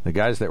 the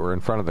guys that were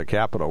in front of the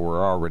Capitol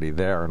were already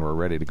there and were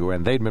ready to go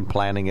in. They'd been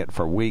planning it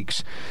for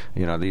weeks.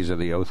 These are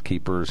the Oath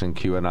Keepers and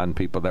QAnon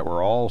people that were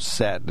all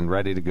set and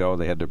ready to go.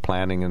 They had their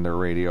planning and their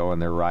radio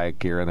and their riot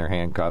gear and their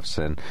handcuffs,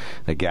 and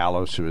the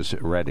gallows was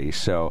ready.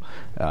 So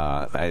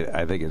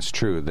I think it's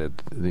true that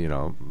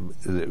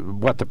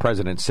what the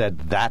president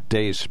said that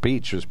day's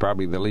speech was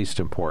probably the least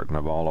important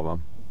of all of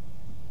them.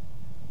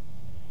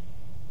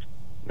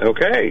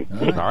 Okay.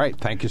 All right.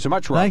 Thank you so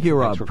much, Rob. Thank you,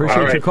 Rob.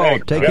 Appreciate your call.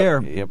 Thanks. Take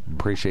care. Yep,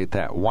 appreciate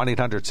that.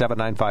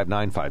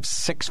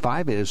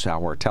 1-800-795-9565 is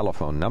our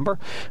telephone number.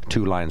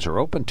 2 lines are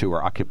open, 2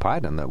 are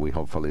occupied, and that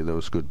hopefully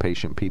those good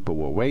patient people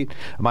will wait.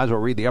 I might as well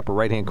read the upper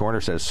right-hand corner.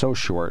 It says, so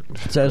short.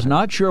 It says,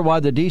 not sure why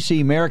the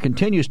D.C. mayor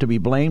continues to be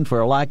blamed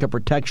for a lack of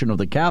protection of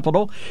the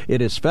Capitol.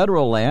 It is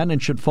federal land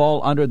and should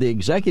fall under the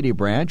executive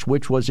branch,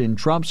 which was in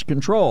Trump's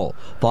control.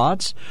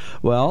 Thoughts?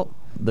 Well,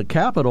 the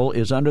Capitol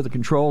is under the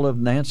control of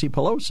Nancy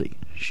Pelosi.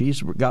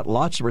 She's got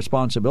lots of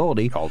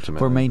responsibility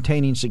for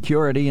maintaining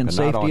security and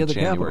safety of the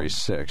Capitol. January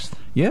 6th.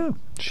 Yeah.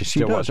 She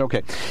still was.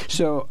 Okay.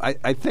 So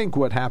I think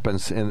what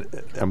happens, and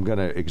I'm going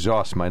to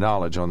exhaust my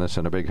knowledge on this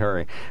in a big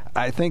hurry,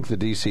 I think the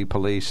D.C.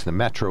 police, the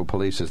Metro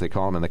Police as they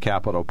call them, and the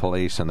Capitol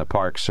Police and the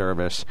Park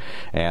Service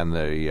and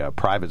the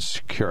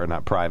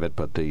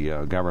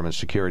the government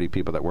security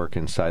people that work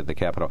inside the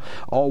Capitol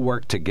all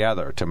work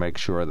together to make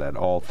sure that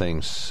all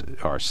things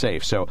are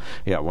safe. So,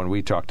 yeah, when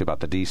we talked about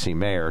the D.C.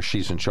 mayor,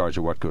 she's in charge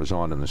of what goes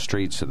on in the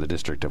streets of the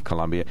District of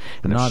Columbia.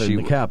 And not in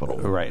the Capitol.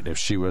 Right. If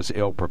she was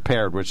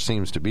ill-prepared, which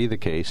seems to be the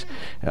case,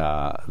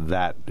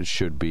 that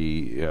should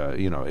be,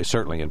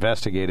 certainly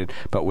investigated.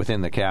 But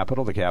within the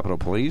Capitol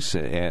Police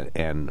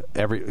and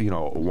every,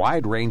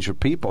 wide range of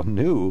people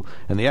knew,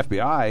 and the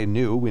FBI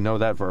knew, we know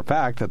that for a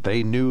fact, that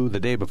they knew the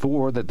day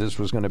before that this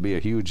was going to be a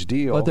huge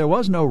deal. But there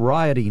was no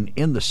rioting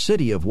in the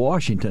city of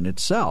Washington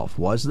itself,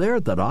 was there,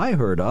 that I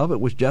heard of? It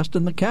was just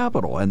in the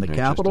Capitol, and the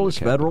Capitol is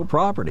federal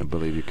property. I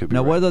believe you could be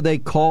now, right. Whether they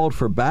called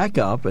for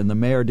backup and the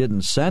mayor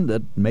didn't send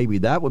it, maybe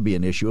that would be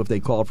an issue. If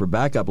they called for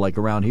backup, like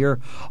around here,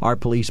 our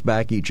police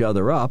back each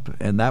other up,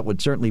 and that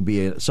would certainly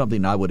be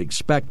something I would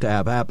expect to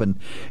have happen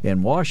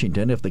in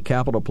Washington. If the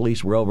Capitol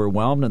Police were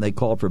overwhelmed and they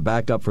called for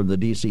backup from the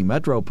D.C.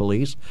 Metro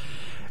Police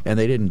and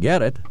they didn't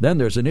get it, then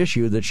there's an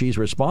issue that she's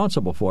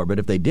responsible for. But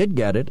if they did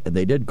get it and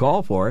they did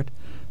call for it,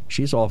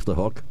 she's off the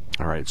hook.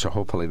 All right, so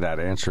hopefully that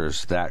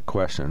answers that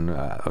question.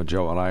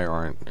 Joe and I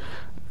aren't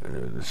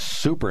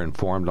super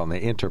informed on the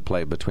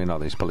interplay between all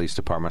these police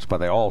departments, but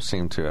they all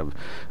seem to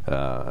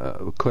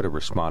have could have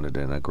responded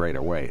in a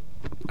greater way.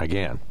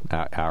 Again,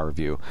 our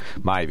view,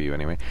 my view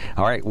anyway.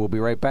 All right, we'll be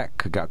right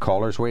back. Got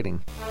callers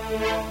waiting.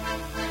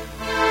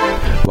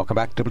 Welcome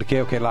back to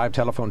WKOK Live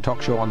Telephone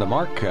Talk Show on the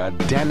Mark.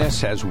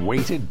 Dennis has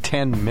waited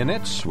 10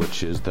 minutes,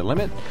 which is the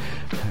limit.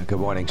 Good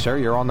morning, sir.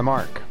 You're on the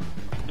mark.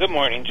 Good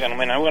morning,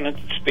 gentlemen. I want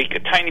to speak a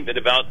tiny bit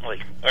about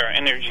our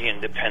energy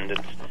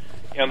independence.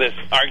 This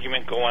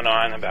argument going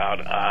on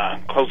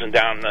about closing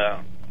down the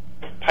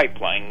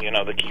pipeline,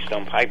 the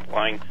Keystone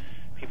Pipeline.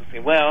 People say,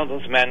 well,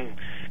 those men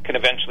can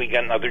eventually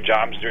get other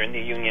jobs. They're in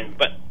the union.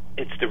 But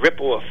it's the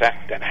ripple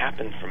effect that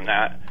happened from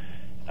that.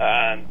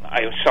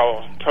 I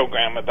saw a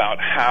program about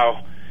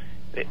how,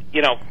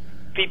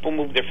 people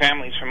moved their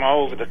families from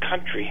all over the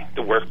country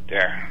to work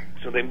there.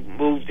 So they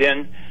moved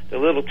in. The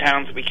little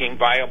towns became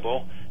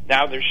viable.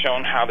 Now they're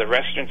showing how the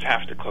restaurants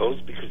have to close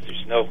because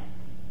there's no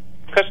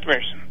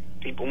customers.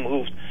 People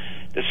moved.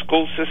 The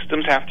school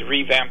systems have to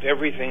revamp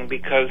everything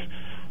because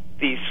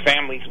these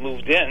families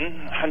moved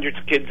in, hundreds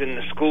of kids in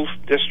the school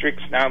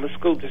districts. Now the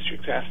school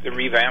districts has to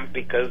revamp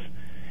because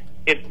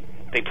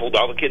they pulled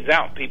all the kids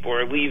out. People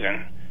are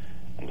leaving.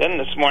 And then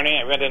this morning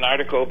I read an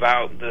article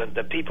about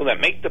the people that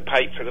make the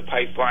pipe for the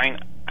pipeline.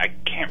 I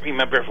can't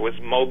remember if it was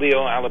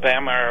Mobile,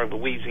 Alabama, or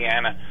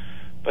Louisiana,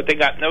 but they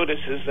got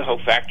notices the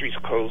whole factory's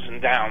closing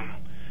down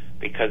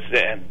because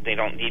they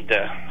don't need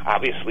to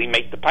obviously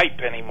make the pipe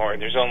anymore.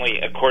 There's only,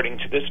 according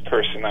to this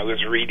person I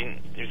was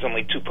reading, there's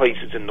only 2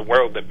 places in the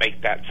world that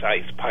make that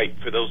size pipe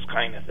for those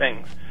kind of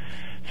things.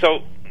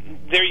 So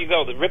there you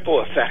go. The ripple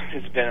effect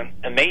has been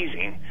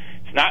amazing.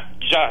 It's not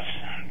just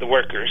the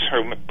workers who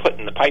are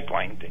putting the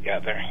pipeline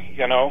together,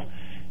 you know,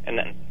 and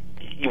then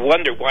you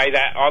wonder why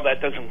all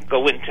that doesn't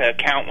go into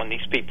account when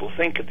these people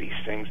think of these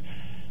things.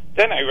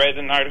 Then I read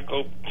an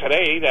article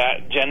today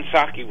that Jen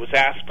Psaki was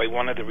asked by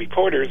one of the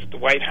reporters at the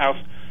White House,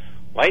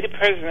 why did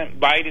President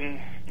Biden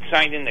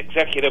sign an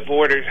executive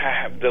order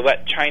to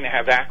let China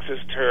have access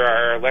to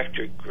our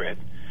electric grid?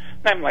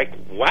 And I'm like,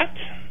 what?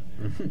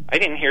 I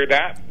didn't hear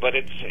that, but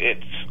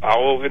it's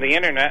all over the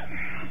internet.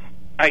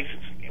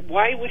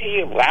 Why would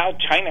he allow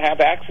China to have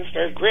access to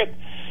our grid?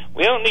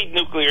 We don't need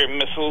nuclear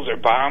missiles or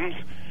bombs.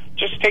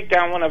 Just take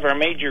down one of our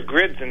major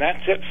grids, and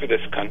that's it for this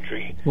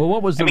country. Well,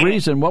 what was the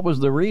reason? What was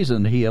the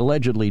reason he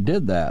allegedly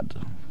did that?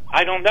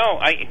 I don't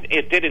know.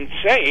 It didn't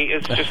say.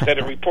 It's just that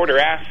a reporter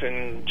asked,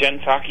 and Jen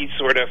Psaki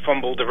sort of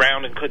fumbled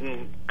around and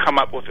couldn't come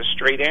up with a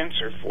straight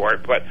answer for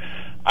it. But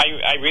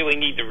I really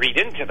need to read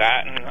into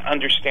that and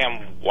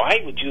understand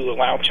why would you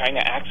allow China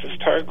access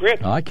to our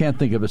grid? I can't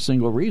think of a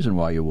single reason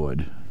why you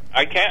would.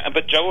 I can't,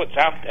 but Joe, it's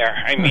out there.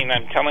 I mean,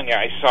 I'm telling you,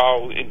 I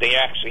saw they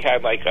actually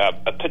had like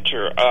a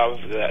picture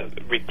of the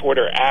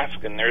reporter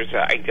asked, and there's,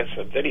 I guess,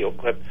 a video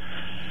clip.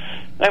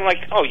 And I'm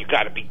like, oh, you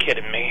got to be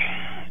kidding me.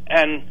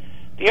 And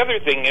the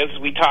other thing is,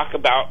 we talk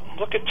about,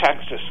 look at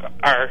Texas,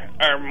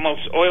 our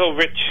most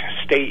oil-rich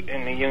state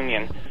in the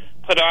union,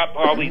 put up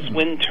all these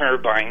wind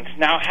turbines.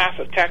 Now half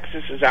of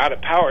Texas is out of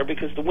power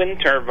because the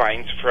wind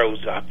turbines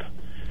froze up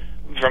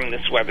from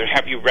this weather.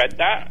 Have you read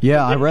that?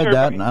 Yeah, I read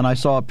that, and I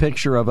saw a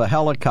picture of a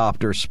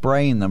helicopter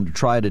spraying them to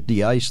try to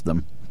de-ice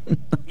them.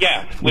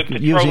 Yeah, with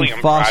using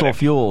fossil products.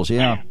 Fuels,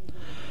 yeah.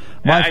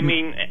 I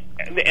mean,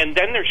 and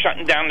then they're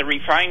shutting down the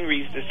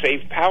refineries to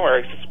save power.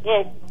 I says,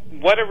 well,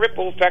 what a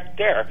ripple effect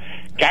there.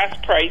 Gas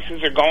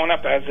prices are going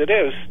up as it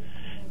is,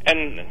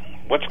 and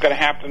what's going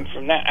to happen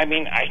from that? I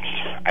mean,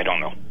 I don't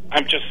know.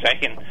 I'm just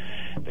saying.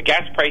 The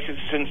gas prices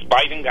since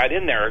Biden got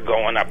in there are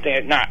going up.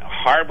 They're not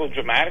horrible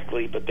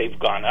dramatically, but they've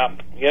gone up.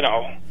 You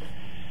know,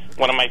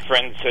 one of my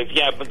friends says,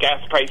 yeah, but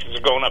gas prices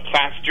are going up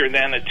faster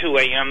than a 2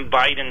 a.m.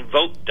 Biden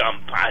vote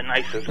dump. And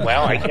I says,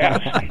 well, I guess.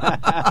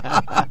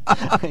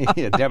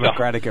 Yeah,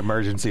 Democratic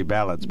emergency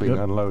ballots being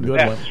unloaded.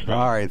 Good one.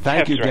 All right.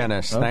 Thank you,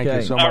 Dennis. Okay.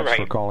 Thank you so much right.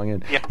 for calling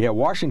in. Yeah,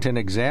 Washington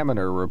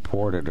Examiner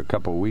reported a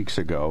couple of weeks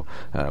ago,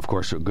 of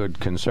course, a good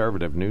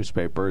conservative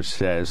newspaper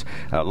says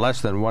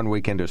less than 1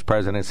 week into his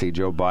presidency,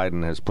 Joe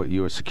Biden has put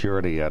U.S.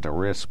 security at a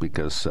risk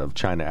because of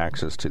China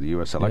access to the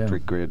U.S.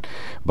 electric grid.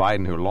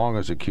 Biden, who long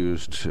has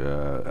accused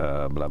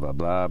blah, blah,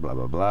 blah, blah,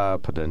 blah, blah,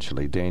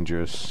 potentially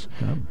dangerous.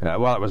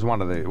 Well, it was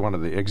one of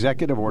the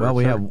executive orders. Well,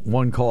 we have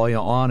one call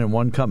on and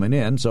one coming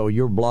in, so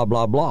you're blah,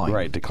 blah, blah.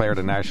 Right. Declared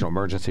a national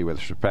emergency with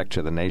respect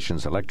to the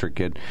nation's electric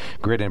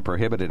grid and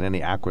prohibited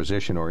any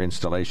acquisition or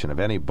installation of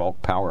any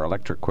bulk power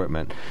electric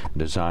equipment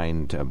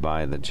designed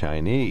by the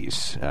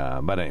Chinese.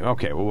 But anyway,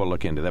 okay, well, we'll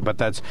look into that. But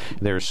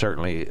there's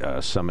certainly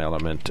some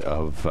element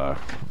of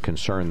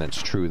concern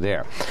that's true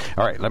there.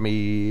 All right, let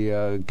me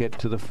get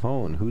to the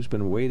phone. Who's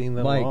been waiting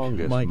the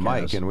longest?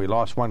 Mike, and we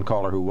lost one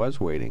caller who was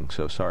waiting,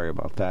 so sorry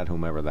about that,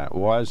 whomever that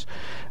was.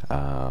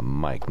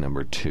 Mike,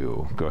 number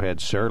 2. Go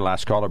ahead, sir.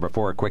 Last caller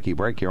before a quickie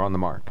break. You're on the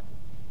mark.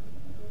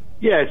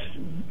 Yeah,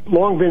 it's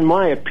long been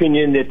my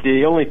opinion that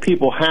the only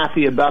people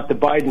happy about the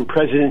Biden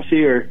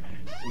presidency are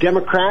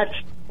Democrats,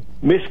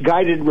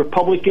 misguided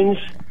Republicans,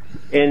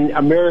 and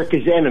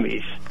America's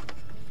enemies.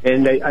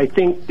 And I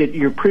think that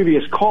your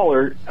previous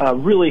caller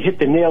really hit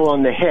the nail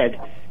on the head,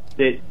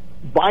 that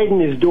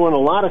Biden is doing a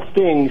lot of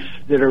things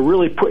that are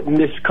really putting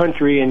this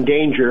country in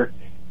danger,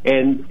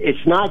 and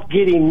it's not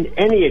getting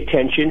any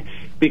attention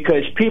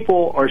because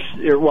people are,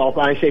 well,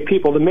 when I say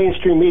people, the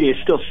mainstream media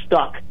is still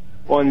stuck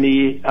on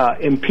the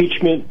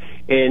impeachment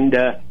and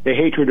the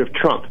hatred of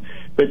Trump.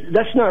 But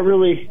that's not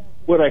really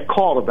what I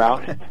called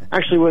about.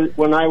 Actually,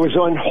 when I was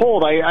on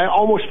hold, I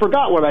almost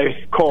forgot what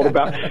I called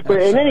about.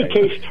 But in any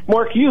case,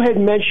 Mark, you had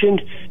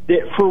mentioned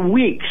that for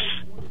weeks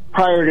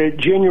prior to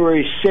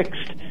January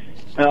 6th,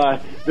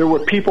 there were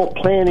people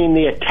planning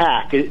the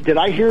attack. Did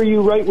I hear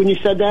you right when you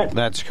said that?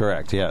 That's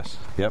correct, yes.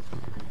 Yep.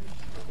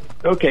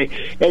 Okay.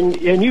 And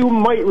you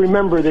might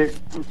remember that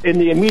in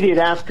the immediate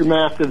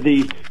aftermath of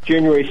the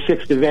January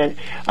 6th event,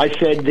 I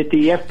said that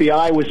the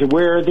FBI was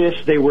aware of this.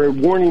 They were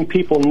warning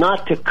people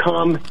not to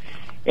come.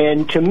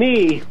 And to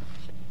me,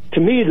 to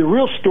me, the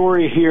real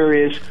story here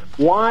is,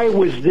 why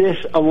was this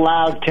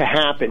allowed to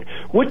happen?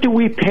 What do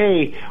we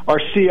pay our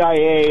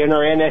CIA and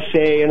our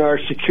NSA and our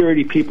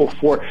security people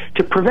for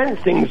to prevent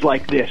things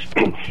like this?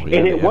 And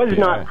it was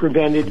not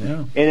prevented.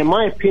 Yeah. And in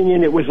my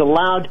opinion, it was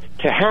allowed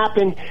to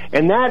happen.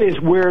 And that is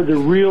where the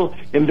real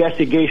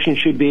investigation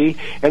should be.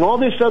 And all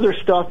this other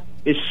stuff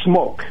is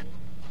smoke.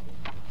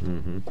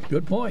 Mm-hmm.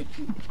 Good point.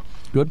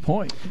 Good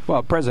point.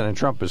 Well, President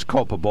Trump is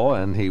culpable,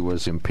 and he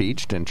was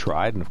impeached and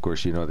tried, and of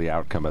course, you know the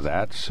outcome of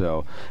that.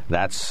 So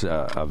that's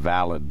a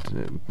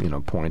valid,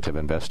 point of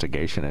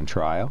investigation and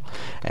trial,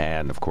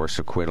 and of course,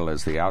 acquittal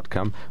is the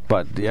outcome.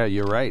 But yeah,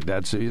 you're right.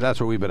 That's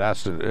what we've been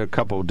asked a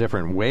couple of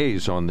different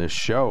ways on this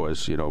show.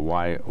 Is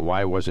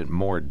why wasn't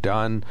more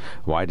done?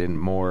 Why didn't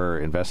more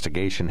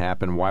investigation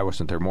happen? Why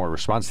wasn't there more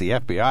response? The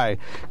FBI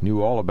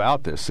knew all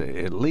about this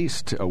at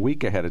least a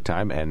week ahead of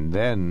time, and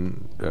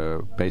then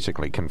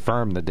basically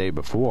confirmed the day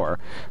before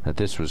that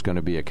this was going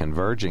to be a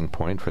converging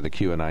point for the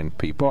QAnon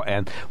people.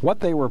 And what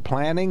they were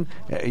planning,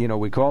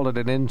 we called it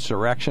an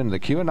insurrection.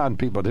 The QAnon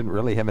people didn't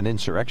really have an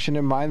insurrection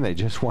in mind. They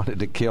just wanted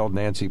to kill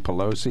Nancy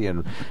Pelosi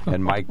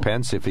and Mike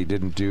Pence if he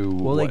didn't do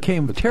well, they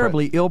came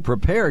terribly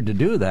ill-prepared to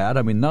do that.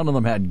 I mean, none of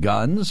them had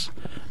guns.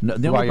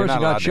 The only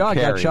person got shot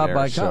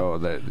by a cop.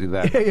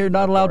 So you're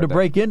not allowed to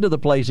break into the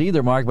place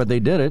either, Mark, but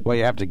they did it. Well,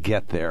 you have to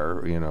get there,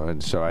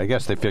 and so I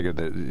guess they figured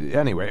that,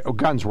 anyway,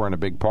 guns weren't a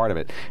big part of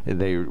it.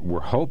 They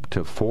were hoped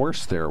to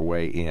force their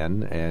way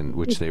in, and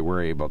which they were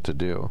able to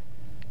do.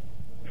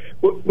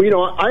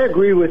 Well, I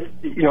agree with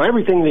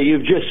everything that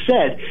you've just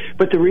said,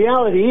 but the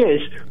reality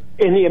is,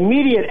 in the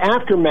immediate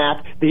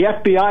aftermath, the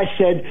FBI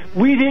said,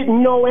 we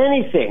didn't know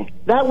anything.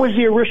 That was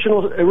the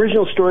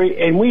original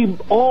story, and we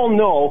all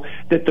know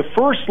that the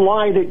first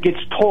lie that gets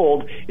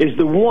told is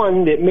the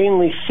one that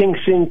mainly sinks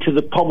into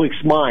the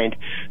public's mind.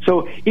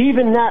 So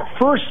even that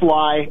first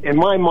lie, in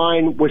my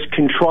mind, was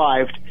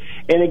contrived.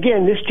 And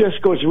again, this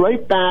just goes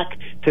right back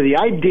to the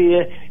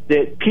idea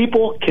that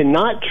people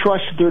cannot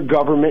trust their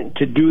government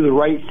to do the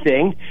right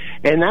thing,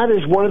 and that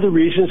is one of the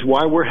reasons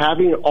why we're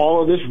having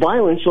all of this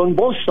violence on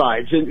both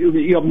sides. And,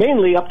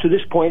 mainly up to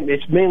this point,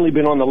 it's mainly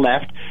been on the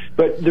left,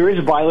 but there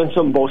is violence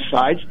on both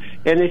sides,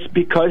 and it's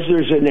because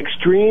there's an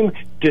extreme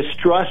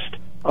distrust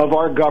of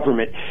our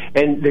government.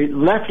 And the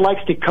left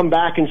likes to come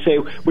back and say,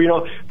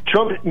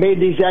 Trump made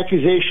these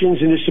accusations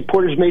and his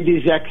supporters made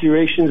these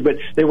accusations, but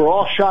they were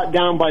all shot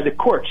down by the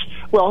courts.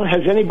 Well,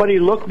 has anybody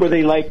looked? Were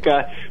they like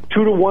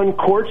 2-to-1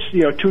 courts,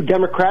 2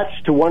 Democrats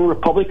to 1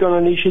 Republican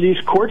on each of these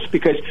courts?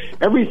 Because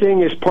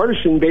everything is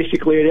partisan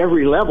basically at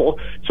every level,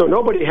 so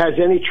nobody has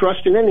any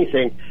trust in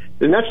anything.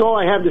 And that's all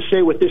I have to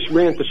say with this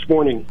rant this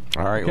morning.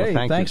 All right, okay,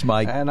 well, thanks,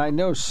 Mike. And I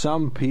know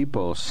some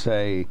people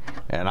say,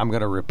 and I'm going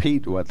to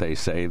repeat what they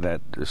say,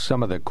 that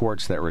some of the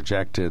courts that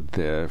rejected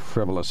the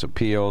frivolous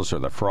appeals or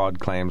the fraud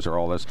claims or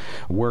all this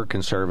were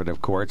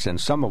conservative courts, and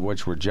some of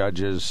which were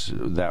judges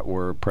that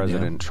were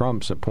President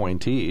Trump's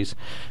appointees,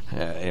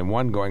 and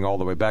one going all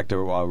the way back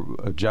to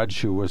a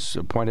judge who was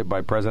appointed by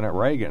President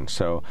Reagan.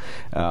 So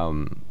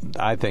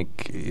I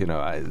think,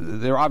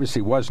 there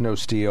obviously was no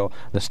steal.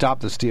 The Stop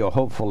the Steal,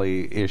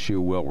 hopefully, issue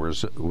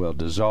will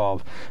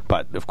dissolve,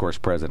 but of course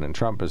President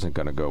Trump isn't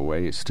going to go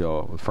away. He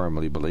still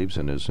firmly believes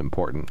in his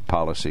important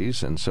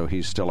policies, and so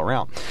he's still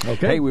around.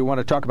 Okay. Hey, we want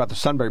to talk about the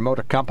Sunbury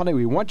Motor Company.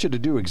 We want you to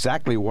do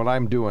exactly what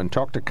I'm doing.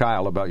 Talk to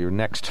Kyle about your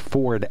next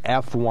Ford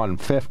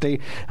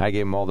F-150. I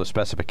gave him all the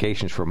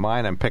specifications for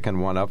mine. I'm picking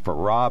one up for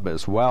Rob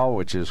as well,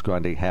 which is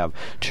going to have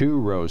 2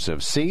 rows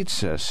of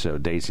seats, so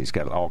Daisy's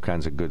got all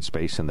kinds of good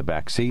space in the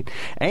back seat,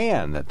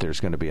 and that there's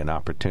going to be an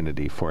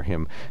opportunity for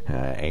him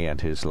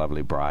and his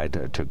lovely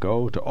bride to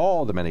go to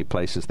all the many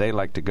places they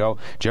like to go.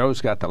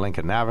 Joe's got the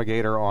Lincoln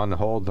Navigator on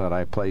hold that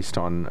I placed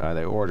on,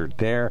 they ordered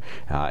there.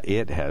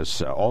 It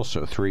has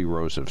also 3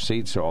 rows of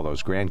seats, so all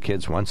those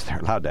grandkids, once they're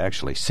allowed to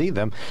actually see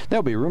them,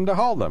 there'll be room to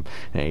hold them.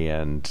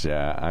 And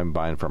I'm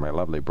buying for my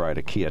lovely bride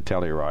a Kia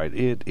Telluride.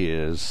 It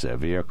is a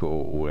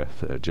vehicle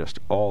with just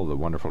all the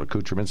wonderful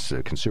accoutrements.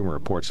 Consumer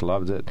Reports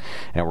loved it,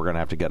 and we're going to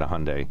have to get a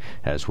Hyundai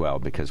as well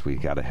because we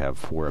got to have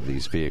 4 of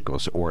these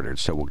vehicles ordered.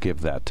 So we'll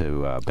give that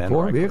to Ben.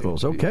 4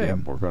 vehicles, okay. Yeah,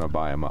 we're going to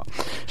buy them up.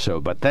 So,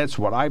 but that's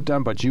what I've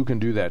done, but you can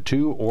do that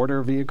too.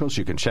 Order vehicles.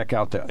 You can check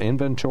out the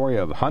inventory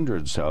of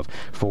hundreds of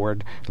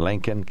Ford,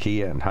 Lincoln,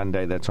 Kia, and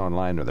Hyundai that's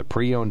online, or the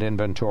pre-owned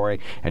inventory,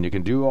 and you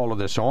can do all of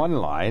this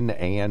online,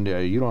 and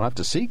you don't have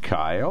to see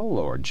Kyle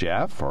or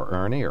Jeff or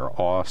Ernie or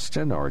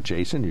Austin or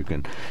Jason. You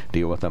can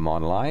deal with them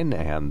online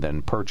and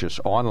then purchase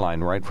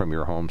online right from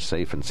your home,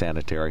 safe and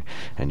sanitary,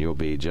 and you'll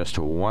be just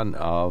one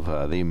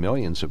of the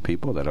millions of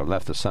people that have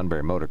left the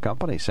Sunbury Motor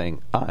Company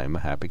saying, I'm a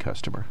happy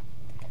customer.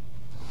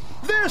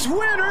 This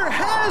winter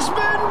has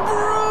been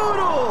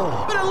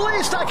brutal, but at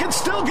least I can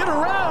still get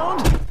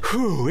around.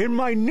 Whew, in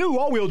my new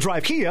all-wheel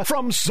drive Kia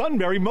from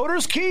Sunbury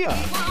Motors Kia.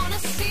 Wanna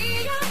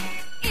see ya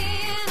in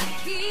a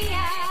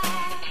Kia.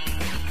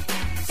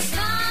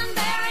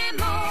 Sunbury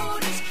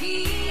Motors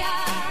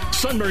Kia.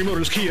 Sunbury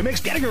Motors Kia makes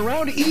getting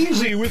around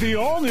easy with the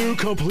all-new,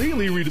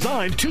 completely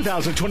redesigned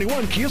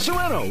 2021 Kia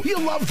Sorento.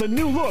 You'll love the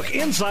new look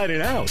inside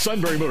and out.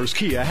 Sunbury Motors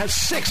Kia has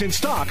 6 in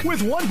stock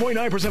with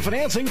 1.9%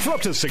 financing for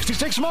up to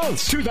 66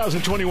 months.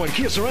 2021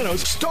 Kia Sorentos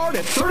start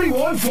at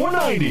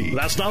 $31,490.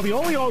 That's not the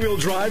only all-wheel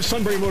drive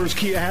Sunbury Motors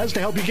Kia has to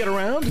help you get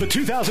around. The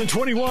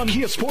 2021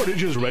 Kia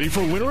Sportage is ready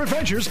for winter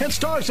adventures and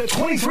starts at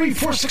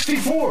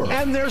 $23,464.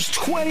 And there's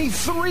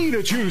 23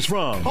 to choose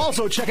from.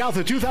 Also, check out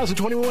the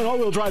 2021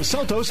 all-wheel drive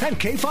Seltos and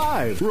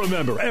K5.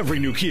 Remember, every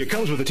new Kia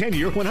comes with a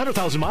 10-year,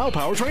 100,000-mile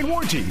powertrain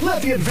warranty.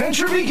 Let the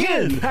adventure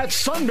begin at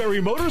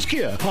Sunbury Motors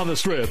Kia on the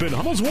Strip in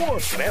Hummel's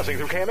Wharf. Financing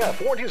through KMF.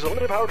 Warranties and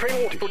limited powertrain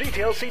warranty. For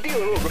details, see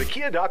dealer or go to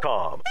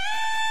kia.com.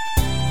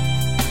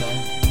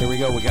 Here we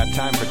go. We got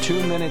time for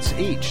 2 minutes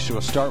each. So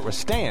we'll start with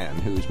Stan,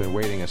 who's been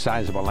waiting a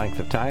sizable length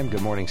of time.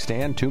 Good morning,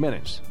 Stan. 2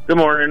 minutes. Good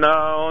morning.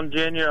 On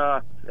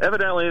Virginia,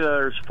 evidently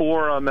there's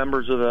 4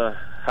 members of the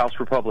House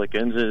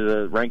Republicans,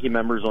 the ranking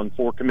members on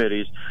 4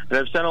 committees, that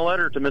have sent a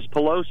letter to Ms.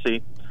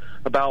 Pelosi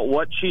about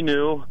what she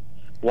knew,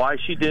 why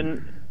she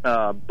didn't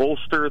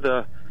bolster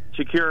the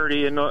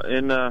security in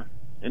the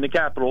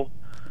Capitol,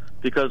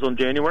 because on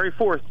January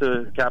 4th,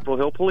 the Capitol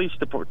Hill Police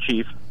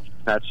Chief,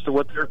 that's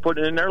what they're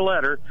putting in their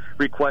letter,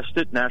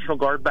 requested National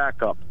Guard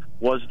backup,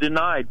 was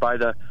denied by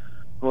the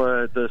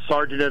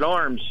Sergeant at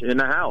Arms in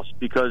the House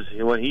because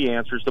he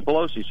answers to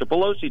Pelosi. So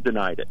Pelosi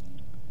denied it.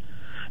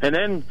 And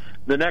then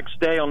the next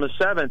day on the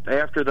 7th,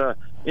 after the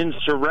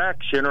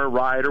insurrection or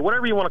riot or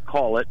whatever you want to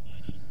call it,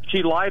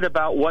 she lied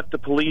about what the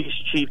police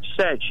chief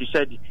said. She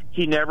said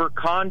he never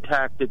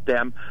contacted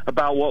them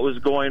about what was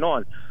going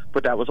on.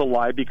 But that was a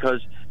lie because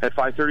at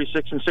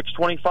 5:36 and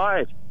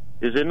 6:25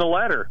 is in the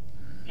letter.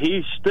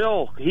 He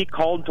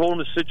called and told him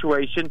the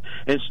situation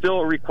and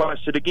still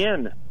requested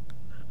again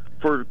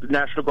for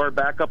National Guard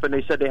backup, and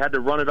they said they had to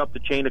run it up the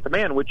chain of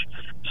command, which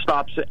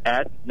stops it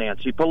at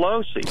Nancy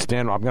Pelosi.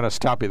 Stan, I'm going to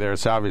stop you there.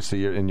 It's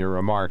obviously in your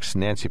remarks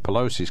Nancy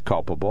Pelosi's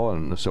culpable,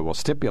 and so we'll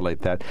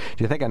stipulate that.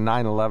 Do you think a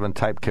 9/11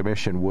 type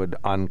commission would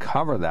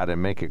uncover that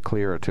and make it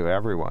clearer to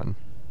everyone?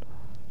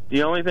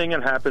 The only thing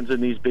that happens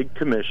in these big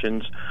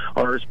commissions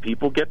is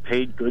people get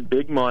paid good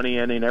big money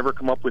and they never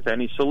come up with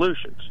any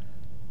solutions.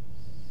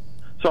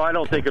 So I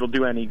don't think it'll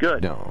do any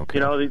good. No, okay.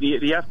 You know,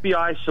 the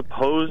FBI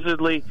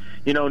supposedly,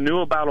 knew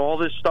about all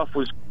this stuff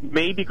was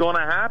maybe going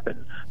to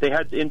happen. They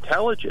had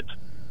intelligence,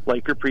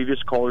 like your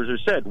previous callers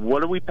have said.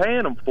 What are we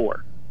paying them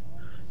for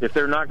if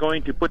they're not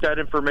going to put that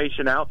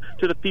information out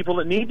to the people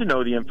that need to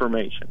know the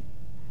information?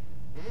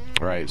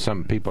 Right.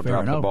 Some people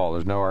dropped the ball.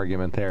 There's no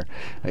argument there.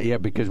 Yeah,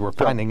 because we're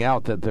finding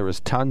out that there was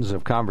tons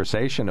of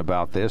conversation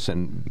about this,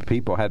 and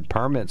people had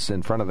permits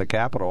in front of the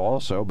Capitol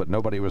also, but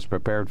nobody was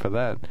prepared for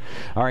that.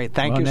 All right.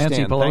 Thank you, Nancy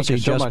Stan. Pelosi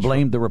so just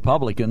blamed the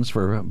Republicans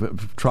for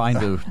trying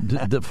to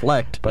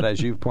deflect. But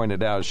as you've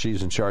pointed out,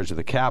 she's in charge of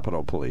the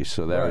Capitol Police,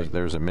 so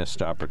there's a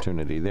missed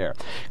opportunity there.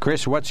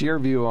 Chris, what's your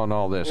view on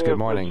all this? Good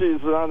morning. But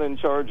she's not in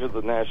charge of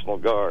the National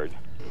Guard.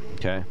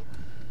 Okay.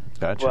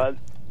 Gotcha.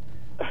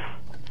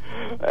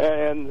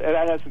 And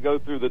that has to go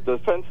through the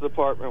Defense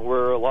Department,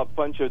 where a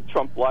bunch of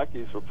Trump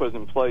lackeys were put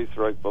in place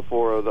right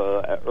before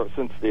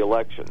since the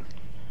election.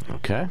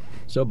 Okay.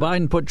 So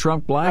Biden put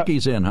Trump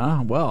lackeys in,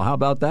 huh? Well, how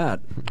about that?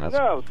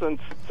 No,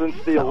 since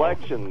the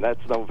election. That's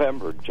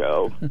November,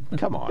 Joe.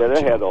 Come on. Get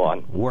ahead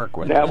on. Work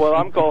with now, it. what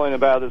I'm calling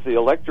about is the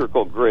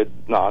electrical grid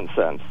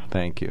nonsense.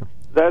 Thank you.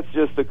 That's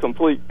just a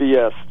complete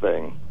BS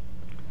thing.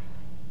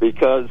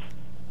 Because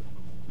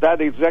that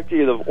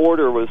executive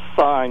order was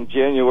signed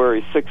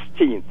January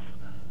 16th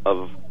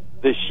of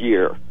this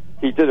year.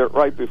 He did it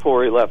right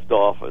before he left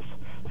office.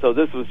 So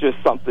this was just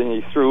something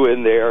he threw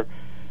in there,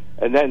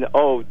 and then,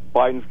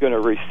 Biden's going to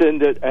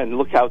rescind it, and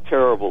look how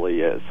terrible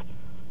he is.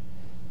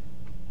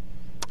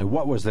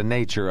 What was the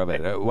nature of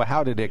it?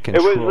 How did it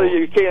control? It was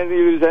you can't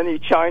use any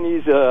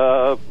Chinese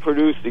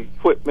produced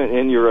equipment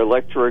in your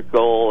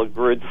electrical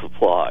grid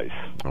supplies.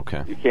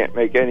 Okay. You can't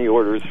make any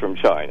orders from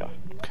China.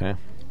 Okay.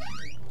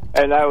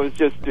 And that was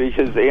just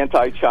his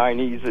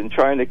anti-Chinese and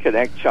trying to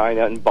connect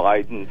China and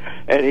Biden.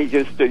 And he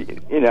just,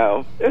 it's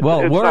it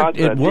worked. nonsense.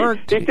 It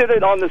worked. He did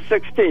it on the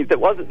 16th.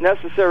 It wasn't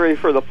necessary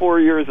for the 4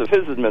 years of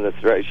his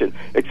administration,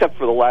 except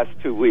for the last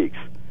 2 weeks.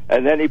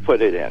 And then he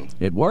put it in.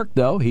 It worked,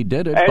 though. He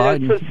did it.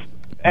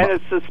 And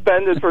it's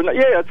suspended for...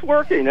 Yeah, it's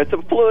working. It's a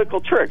political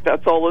trick.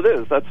 That's all it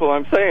is. That's what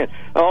I'm saying.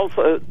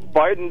 Also,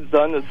 Biden's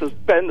done to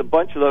suspend a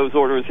bunch of those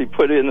orders he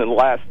put in the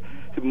last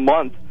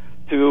month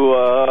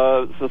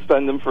to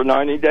suspend them for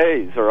 90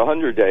 days or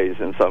 100 days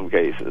in some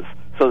cases,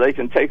 so they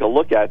can take a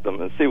look at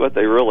them and see what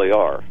they really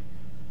are.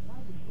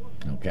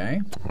 Okay.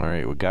 All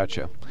right, we got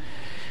you.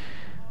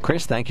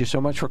 Chris, thank you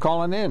so much for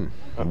calling in.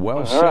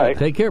 Well said. Right.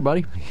 Take care,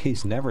 buddy.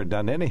 He's never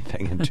done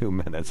anything in 2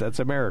 minutes. That's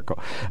a miracle.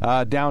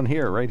 Down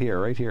here, right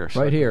here. So.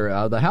 Right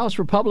here. The House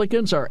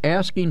Republicans are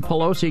asking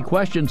Pelosi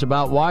questions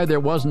about why there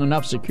wasn't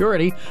enough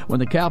security when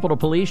the Capitol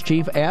Police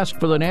Chief asked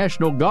for the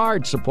National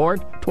Guard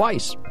support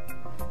twice.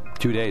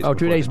 2 days. 2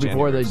 days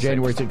before the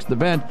January 6th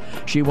event.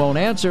 She won't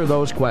answer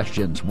those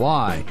questions.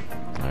 Why?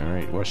 All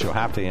right. Well, she'll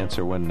have to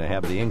answer when they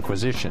have the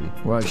Inquisition.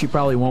 Well, she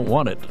probably won't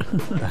want it.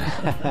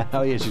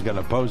 Oh, yeah, she's going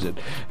to oppose it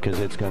because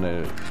it's going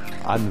to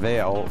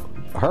unveil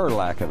her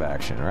lack of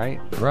action, right?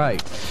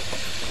 Right.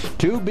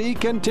 To be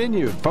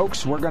continued.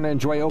 Folks, we're going to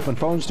enjoy open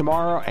phones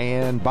tomorrow,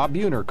 and Bob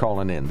Buhner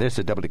calling in. This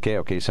is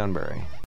WKOK Sunbury.